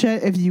person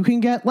shit. If you can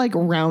get like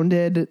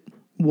rounded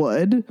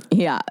wood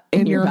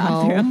in your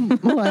bathroom.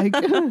 home, like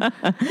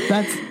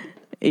that's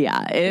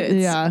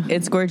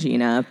it's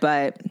Gorgina.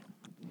 But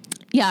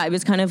yeah, I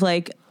was kind of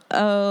like,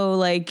 oh,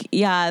 like,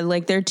 yeah,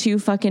 like they're two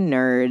fucking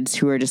nerds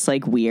who are just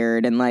like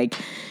weird. And like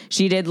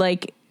she did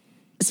like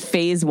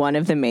phase 1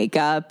 of the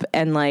makeup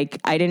and like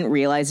I didn't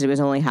realize it was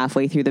only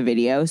halfway through the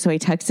video, so I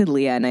texted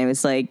Leah and I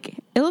was like,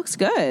 it looks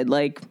good,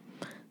 like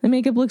the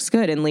makeup looks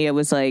good. And Leah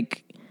was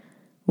like,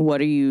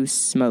 what are you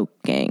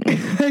smoking?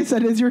 I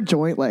said, is your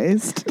joint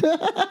laced?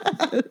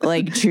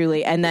 Like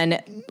truly. And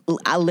then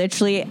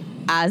literally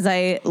as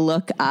I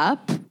look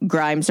up,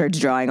 Grimes starts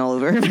drawing all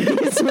over her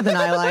face with an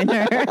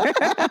eyeliner.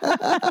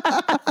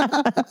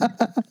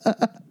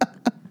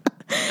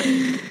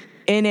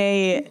 In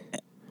a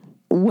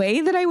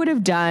way that I would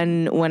have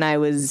done when I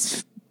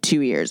was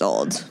 2 years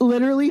old.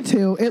 Literally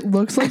 2. It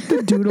looks like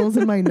the doodles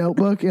in my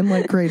notebook in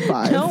like grade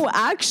 5. No,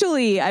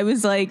 actually, I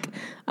was like,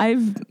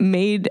 I've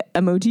made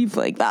a motif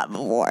like that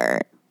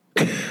before.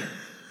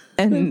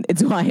 And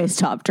it's why I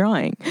stopped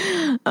drawing.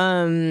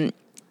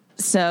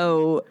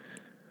 So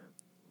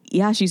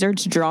yeah, she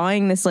starts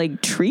drawing this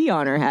like tree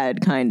on her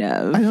head, kind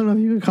of. I don't know if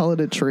you could call it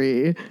a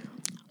tree.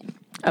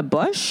 A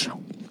bush?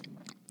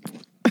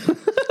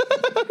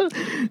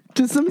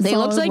 Just some They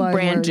look solid like line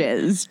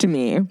branches to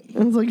me. work.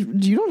 I was like,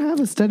 you don't have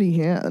a steady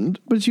hand.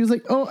 But she was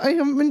like, oh, I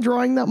haven't been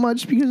drawing that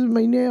much because of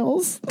my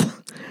nails.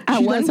 At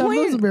She one does have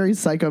point, those very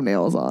psycho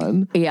nails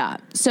on. yeah.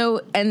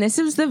 So, and this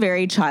is the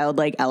very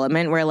childlike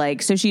element where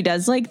like, so she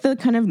does like the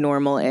kind of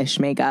normal-ish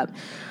makeup.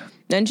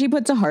 Then she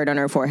puts a heart on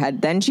her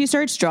forehead. Then she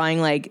starts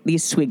drawing like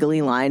these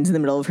squiggly lines in the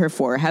middle of her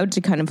forehead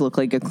to kind of look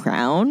like a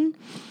crown.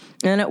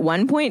 And at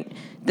one point,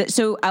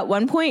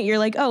 you're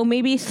like, oh,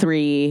 maybe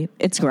 3.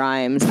 It's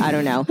Grimes. I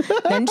don't know.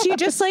 Then she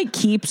just like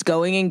keeps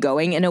going and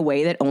going in a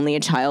way that only a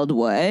child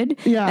would.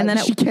 Yeah, and then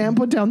she can't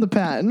put down the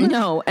pen.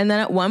 No. And then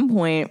at one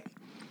point,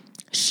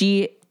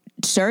 she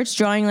starts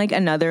drawing like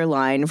another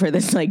line for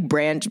this like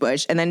branch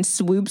bush and then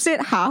swoops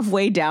it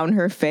halfway down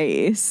her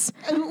face.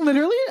 And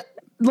literally,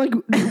 like,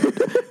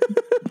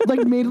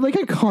 like made like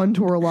a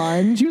contour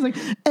line. She was like,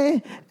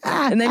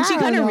 and then she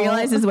kind of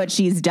realizes what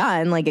she's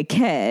done, like a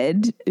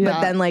kid,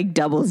 but then like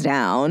doubles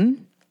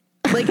down.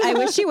 Like, I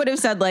wish she would have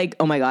said like,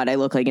 oh my God, I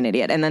look like an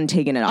idiot, and then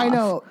taken it off. I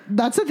know.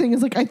 That's the thing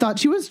is like, I thought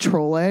she was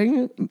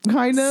trolling,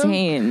 kind of.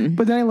 Same.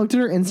 But then I looked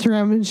at her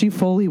Instagram and she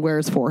fully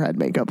wears forehead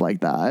makeup like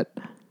that.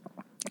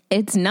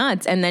 It's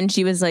nuts. And then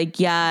she was like,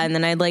 yeah, and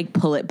then I'd like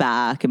pull it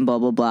back and blah,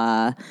 blah,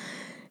 blah.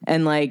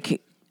 And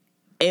like,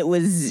 it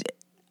was...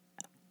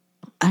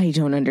 I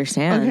don't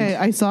understand. Okay,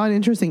 I saw an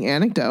interesting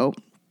anecdote.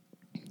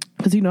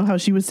 Because you know how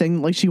she was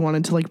saying like she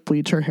wanted to like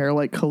bleach her hair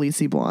like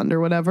Khaleesi blonde or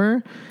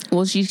whatever?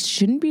 Well, she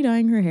shouldn't be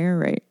dyeing her hair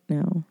right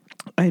now.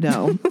 I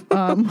know.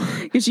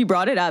 Because she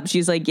brought it up.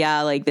 She's like,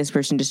 yeah, like this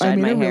person just dyed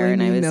my hair. Really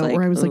and I was like,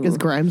 where I was like, is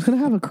Grimes going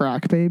to have a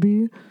crack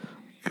baby?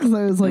 Because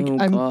I was like,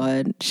 oh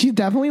God. She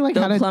definitely like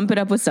They'll plump it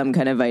up with some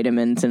kind of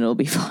vitamins and it'll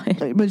be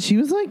fine. But she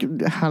was like,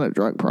 had a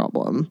drug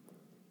problem.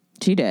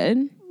 She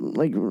did?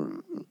 Like,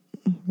 you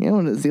know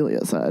what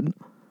Azealia said?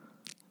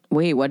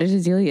 Wait, what did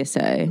Azealia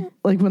say?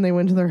 Like when they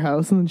went to their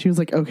house and then she was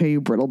like, okay,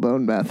 you brittle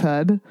bone meth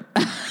head.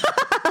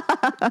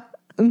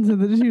 and said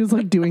that she was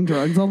like doing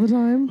drugs all the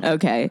time.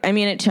 Okay. I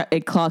mean,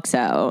 it clocks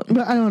out.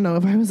 But I don't know,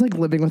 if I was like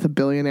living with a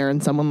billionaire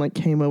and someone like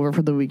came over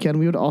for the weekend,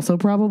 we would also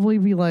probably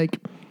be like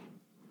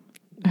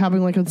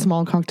having like a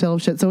small cocktail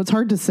of shit. So it's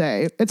hard to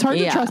say. It's hard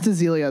to trust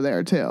Azealia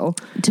there too.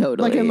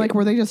 Totally. Like, and like,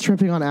 were they just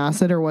tripping on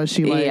acid, or was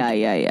she like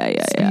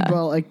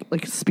speedball,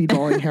 like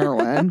speedballing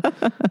heroin?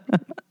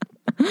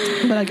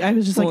 But like, I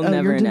was just like, We'll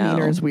your demeanor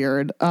know. is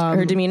weird.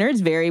 Her demeanor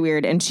is very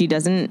weird, and she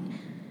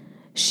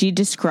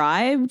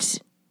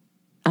described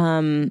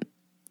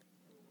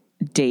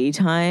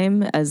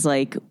daytime as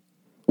like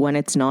when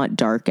it's not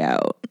dark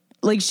out.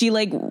 Like she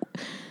like,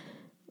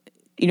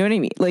 you know what I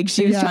mean? Like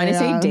she was trying to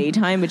say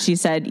daytime, but she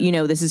said,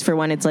 this is for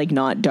when it's like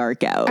not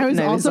dark out. I was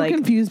also like,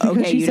 confused because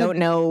okay, she you said, don't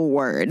know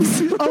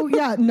words. oh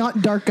yeah,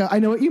 not dark out. I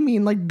know what you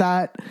mean, like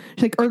that,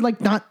 like, or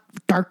like not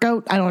dark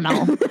out. I don't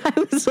know. I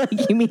was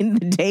like, you mean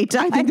the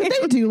daytime? I think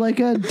that they do like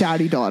a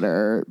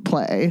daddy-daughter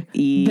play.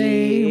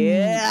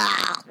 Yeah.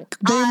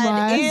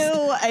 God, must.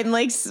 ew. I'm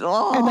like,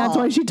 oh. And that's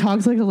why she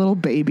talks like a little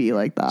baby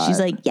like that. She's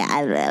like, yeah,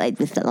 I like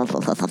this.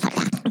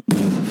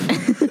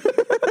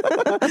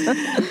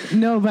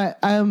 No, but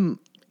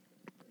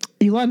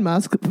Elon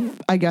Musk,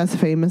 I guess,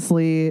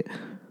 famously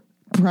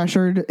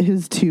pressured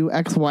his 2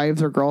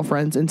 ex-wives or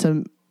girlfriends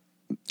into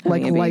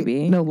like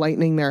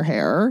lightening their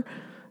hair.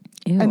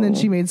 Ew. And then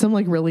she made some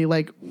like really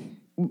like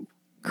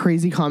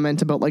crazy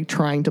comment about like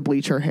trying to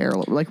bleach her hair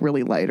like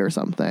really light or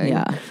something.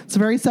 Yeah. It's a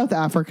very South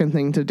African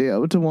thing to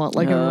do, to want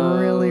like a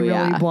really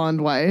blonde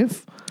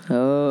wife.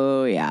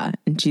 Oh yeah.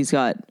 And she's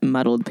got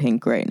muddled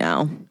pink right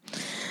now.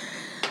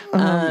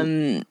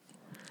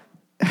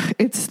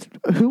 It's,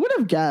 who would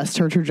have guessed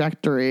her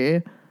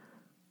trajectory?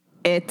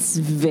 It's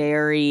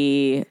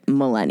very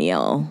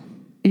millennial.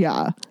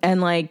 Yeah.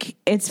 And like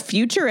it's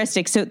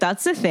futuristic. So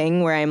that's the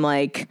thing where I'm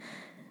like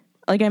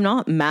I'm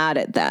not mad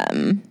at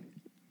them.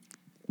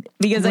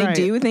 Because I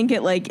do think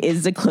it like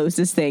is the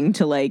closest thing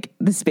to like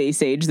the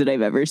space age that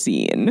I've ever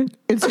seen.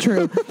 It's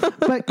true.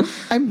 But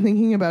I'm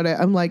thinking about it.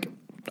 I'm like,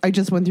 I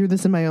just went through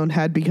this in my own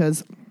head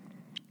because,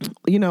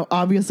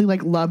 obviously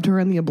like loved her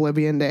in the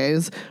Oblivion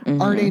days.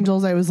 Mm-hmm. Art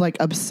Angels, I was like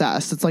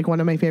obsessed. It's like one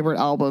of my favorite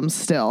albums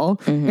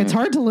still. Mm-hmm. It's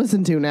hard to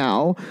listen to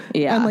now.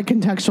 Yeah. And like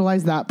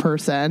contextualize that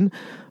person.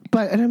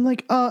 And I'm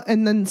like,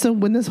 and then so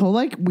when this whole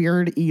like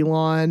weird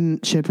Elon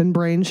chip and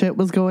brain shit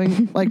was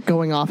going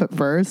off at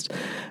first,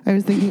 I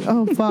was thinking,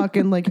 oh fuck,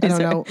 and like I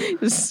don't know.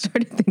 Just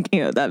started thinking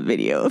of that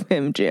video of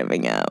him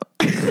jamming out.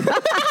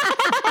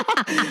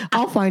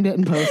 I'll find it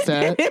and post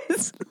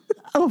it.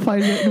 I'll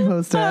find it and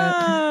post it.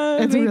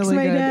 It's makes really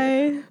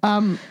my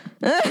good.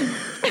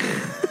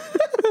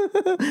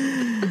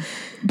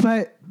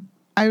 But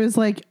I was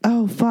like,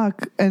 oh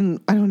fuck, and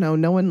I don't know.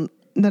 No one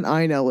that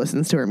I know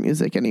listens to her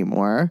music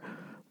anymore.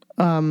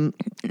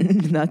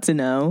 That's a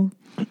no.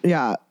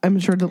 Yeah, I'm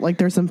sure that like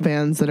there's some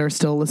fans that are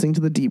still listening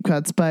to the deep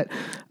cuts, but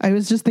I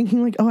was just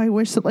thinking like, oh, I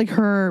wish that like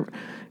her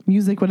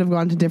music would have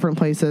gone to different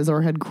places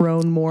or had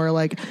grown more.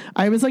 Like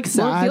I was like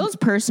sad. Well, it feels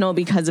personal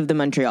because of the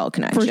Montreal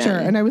connection. For sure.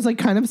 And I was like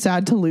kind of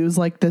sad to lose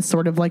like this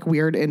sort of like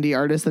weird indie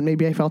artist that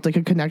maybe I felt I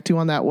could connect to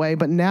on that way.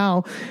 But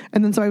now,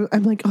 and then so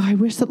I'm like, oh, I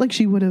wish that like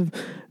she would have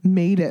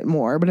made it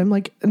more. But I'm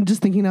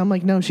just thinking, I'm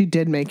like, no, she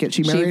did make it.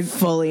 She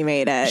fully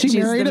made it. She's the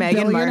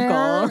Meghan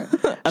Markle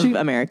of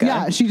America.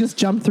 Yeah, she just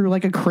jumped through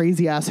like a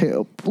crazy ass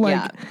hoop.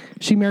 Like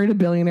she married a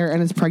billionaire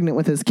and is pregnant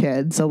with his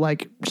kid. So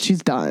like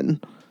she's done.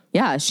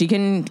 Yeah, she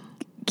can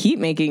keep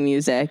making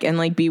music and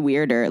like be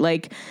weirder.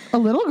 Like a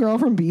little girl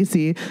from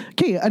BC.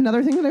 Okay,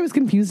 another thing that I was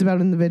confused about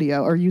in the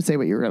video, or you say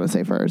what you were going to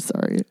say first.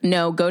 Sorry.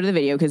 No, go to the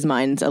video because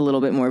mine's a little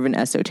bit more of an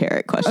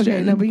esoteric question. Okay,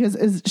 no,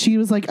 because she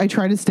was like, I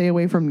try to stay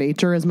away from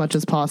nature as much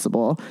as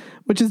possible,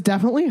 which is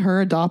definitely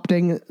her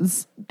adopting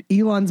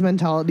Elon's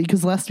mentality.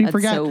 Because lest we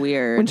forget, so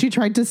weird. When she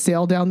tried to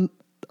sail down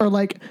or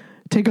like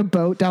take a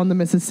boat down the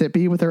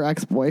Mississippi with her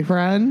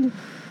ex-boyfriend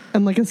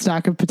and like a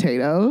stack of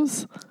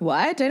potatoes.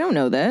 What? I don't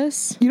know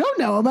this. You don't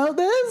know about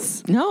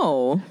this?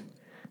 No.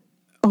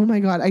 Oh my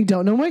God. I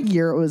don't know what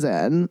year it was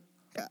in.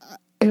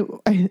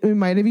 It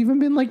might have even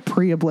been like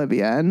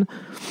pre-Oblivion.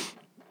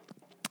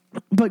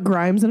 But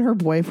Grimes and her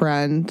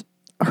boyfriend,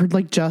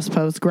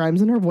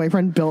 Grimes and her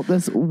boyfriend built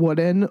this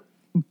wooden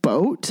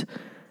boat.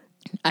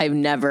 I've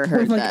never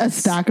heard with like this. A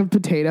stack of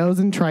potatoes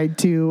and tried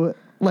to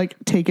like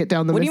take it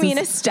down the What do you mean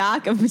a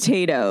stack of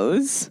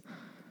potatoes?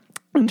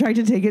 And tried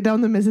to take it down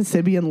the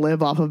Mississippi and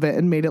live off of it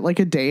and made it like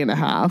a day and a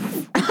half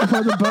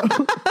before the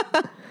boat.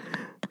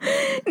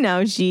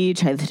 No, she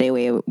tried to stay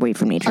away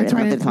from nature. I don't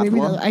like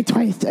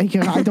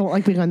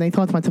being on the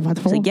thoughts.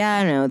 It's like,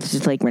 yeah, no, it's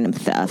just like random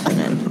stuff. And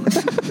then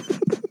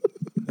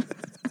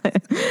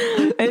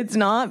it's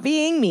not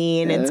being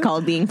mean. It's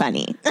called being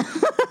funny.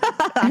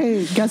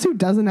 Hey, guess who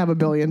doesn't have $1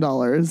 billion?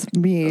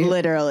 Me.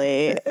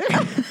 Literally.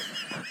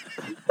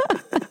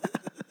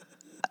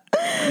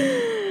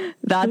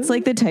 That's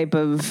like the type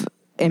of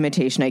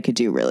imitation I could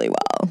do really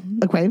well.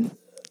 Okay.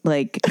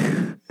 Like,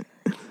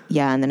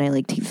 yeah, and then I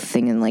like take the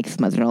thing and like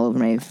smother it all over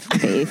my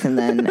face, and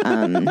then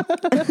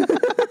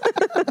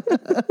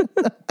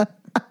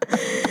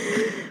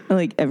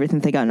like ever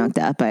since I got knocked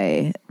up,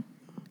 I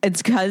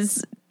It's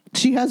because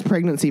she has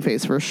pregnancy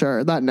face for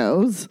sure. That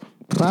nose.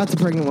 That's a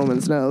pregnant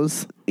woman's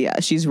nose. Yeah,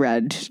 she's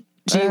red. She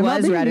I'm not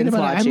was being red mean and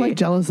about it. splotchy. I'm like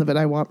jealous of it.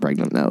 I want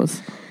pregnant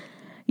nose.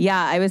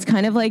 Yeah, I was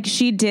kind of like,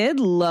 she did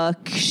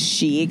look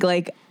chic.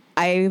 Like,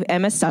 I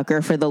am a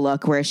sucker for the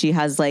look where she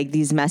has like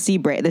these messy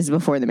braids. This is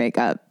before the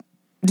makeup.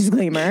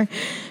 Disclaimer.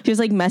 She has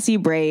like messy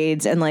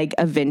braids and like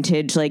a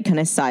vintage like kind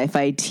of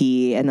sci-fi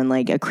tee and then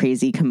like a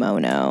crazy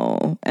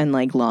kimono and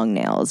like long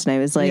nails. And I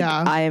was like,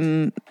 Yeah.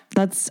 I'm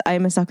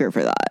a sucker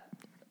for that.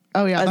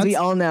 Oh yeah, As we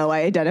all know,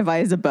 I identify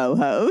as a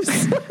boho.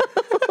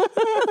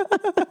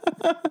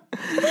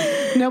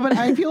 no, but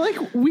I feel like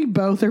we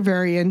both are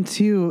very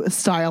into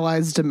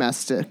stylized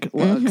domestic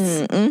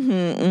looks.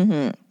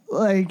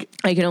 Like,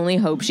 I can only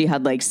hope she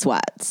had like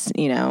sweats,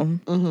 you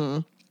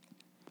know?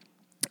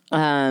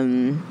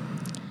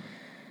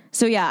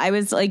 So yeah, I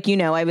was like,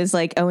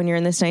 oh, and you're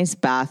in this nice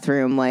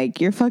bathroom, like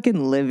you're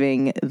fucking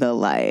living the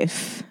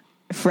life.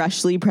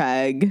 Freshly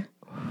preg,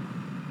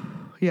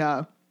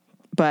 yeah.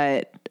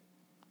 but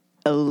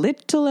a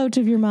little out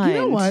of your mind. You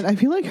know what? I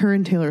feel like her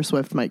and Taylor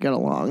Swift might get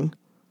along.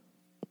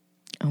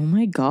 Oh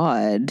my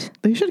God.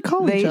 They should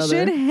call each other.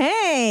 They should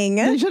hang.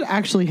 They should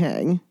actually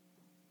hang.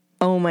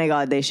 Oh my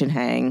God, they should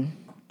hang.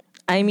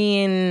 I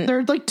mean,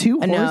 They're like two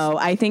horse. no,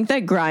 I think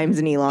that Grimes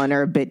and Elon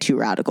are a bit too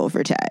radical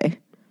for Tay.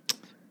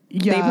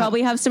 Yeah. They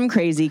probably have some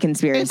crazy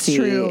conspiracy.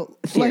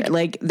 It's true.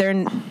 Like they're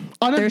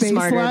on a they're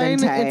smarter than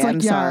baseline, Tay. it's like, I'm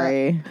yeah.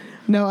 sorry.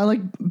 No, I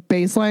like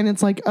baseline.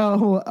 It's like, I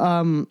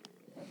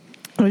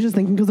was just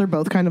thinking because they're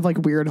both kind of like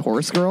weird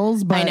horse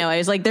girls. But I know. I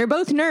was like, they're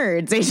both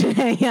nerds. They should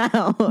hang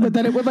out. But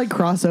then it would like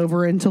cross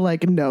over into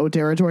like no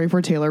territory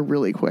for Taylor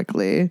really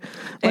quickly.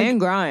 Like, and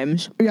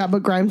Grimes. yeah,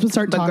 but Grimes would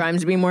start But talking.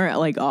 Grimes would be more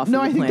like off No,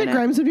 of the I think planet. that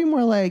Grimes would be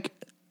more like,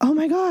 oh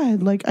my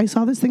God, like I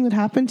saw this thing that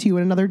happened to you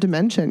in another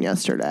dimension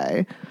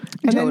yesterday.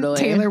 And Totally.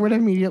 then Taylor would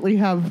immediately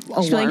have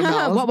alarm She'd be like,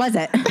 bells. what was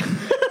it?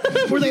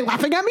 Were they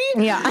laughing at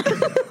me? Yeah.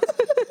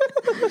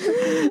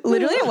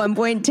 Literally at one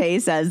point, Tay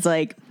says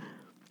like,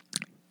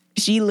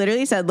 she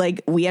literally said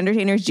like, we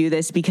entertainers do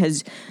this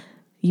because,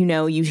 you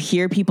know, you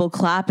hear people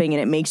clapping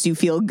and it makes you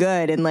feel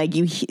good. And like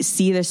you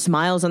see the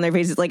smiles on their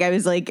faces. Like I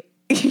was like,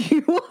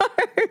 you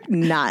are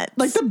nuts.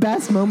 Like the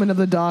best moment of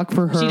the doc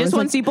for her. She just was,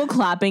 wants like, people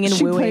clapping and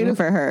wooing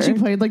for her. She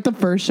played like the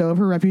first show of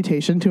her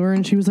Reputation tour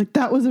and she was like,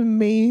 that was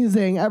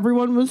amazing.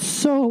 Everyone was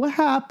so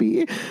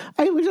happy.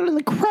 I looked out in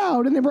the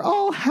crowd and they were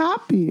all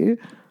happy.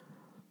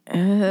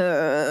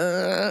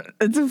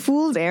 It's a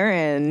fool's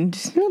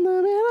errand. In the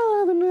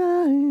middle of the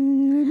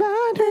night,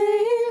 my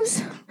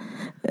dreams.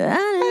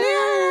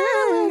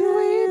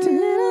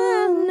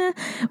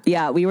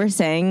 Yeah, we were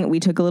saying we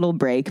took a little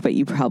break, but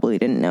you probably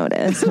didn't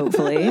notice,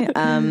 hopefully.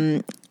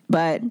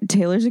 But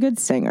Taylor's a good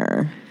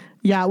singer.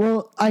 Yeah,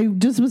 well, I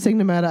just was saying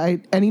to Matt,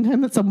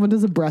 anytime that someone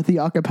does a breathy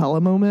a cappella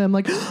moment, I'm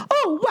like,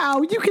 oh,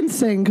 wow, you can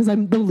sing, because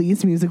I'm the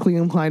least musically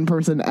inclined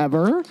person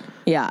ever.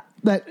 Yeah.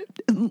 That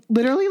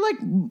literally, like,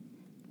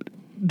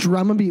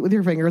 drum a beat with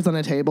your fingers on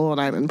a table,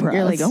 and I'm impressed.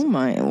 You're like, oh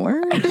my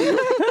word.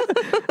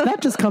 That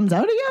just comes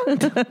out of you?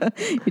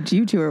 Did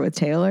you tour with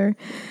Taylor?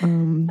 Do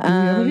you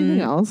have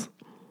anything else?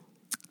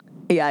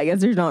 Yeah, I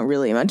guess there's not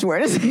really much more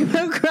to say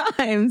about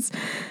Grimes.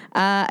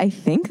 I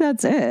think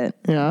that's it.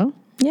 Yeah.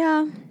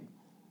 Yeah.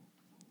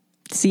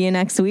 See you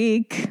next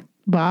week.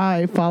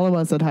 Bye. Follow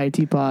us at High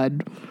Tea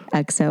Pod.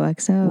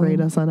 XOXO. Rate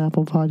us on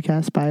Apple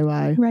Podcasts.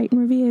 Bye-bye. Write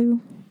and review.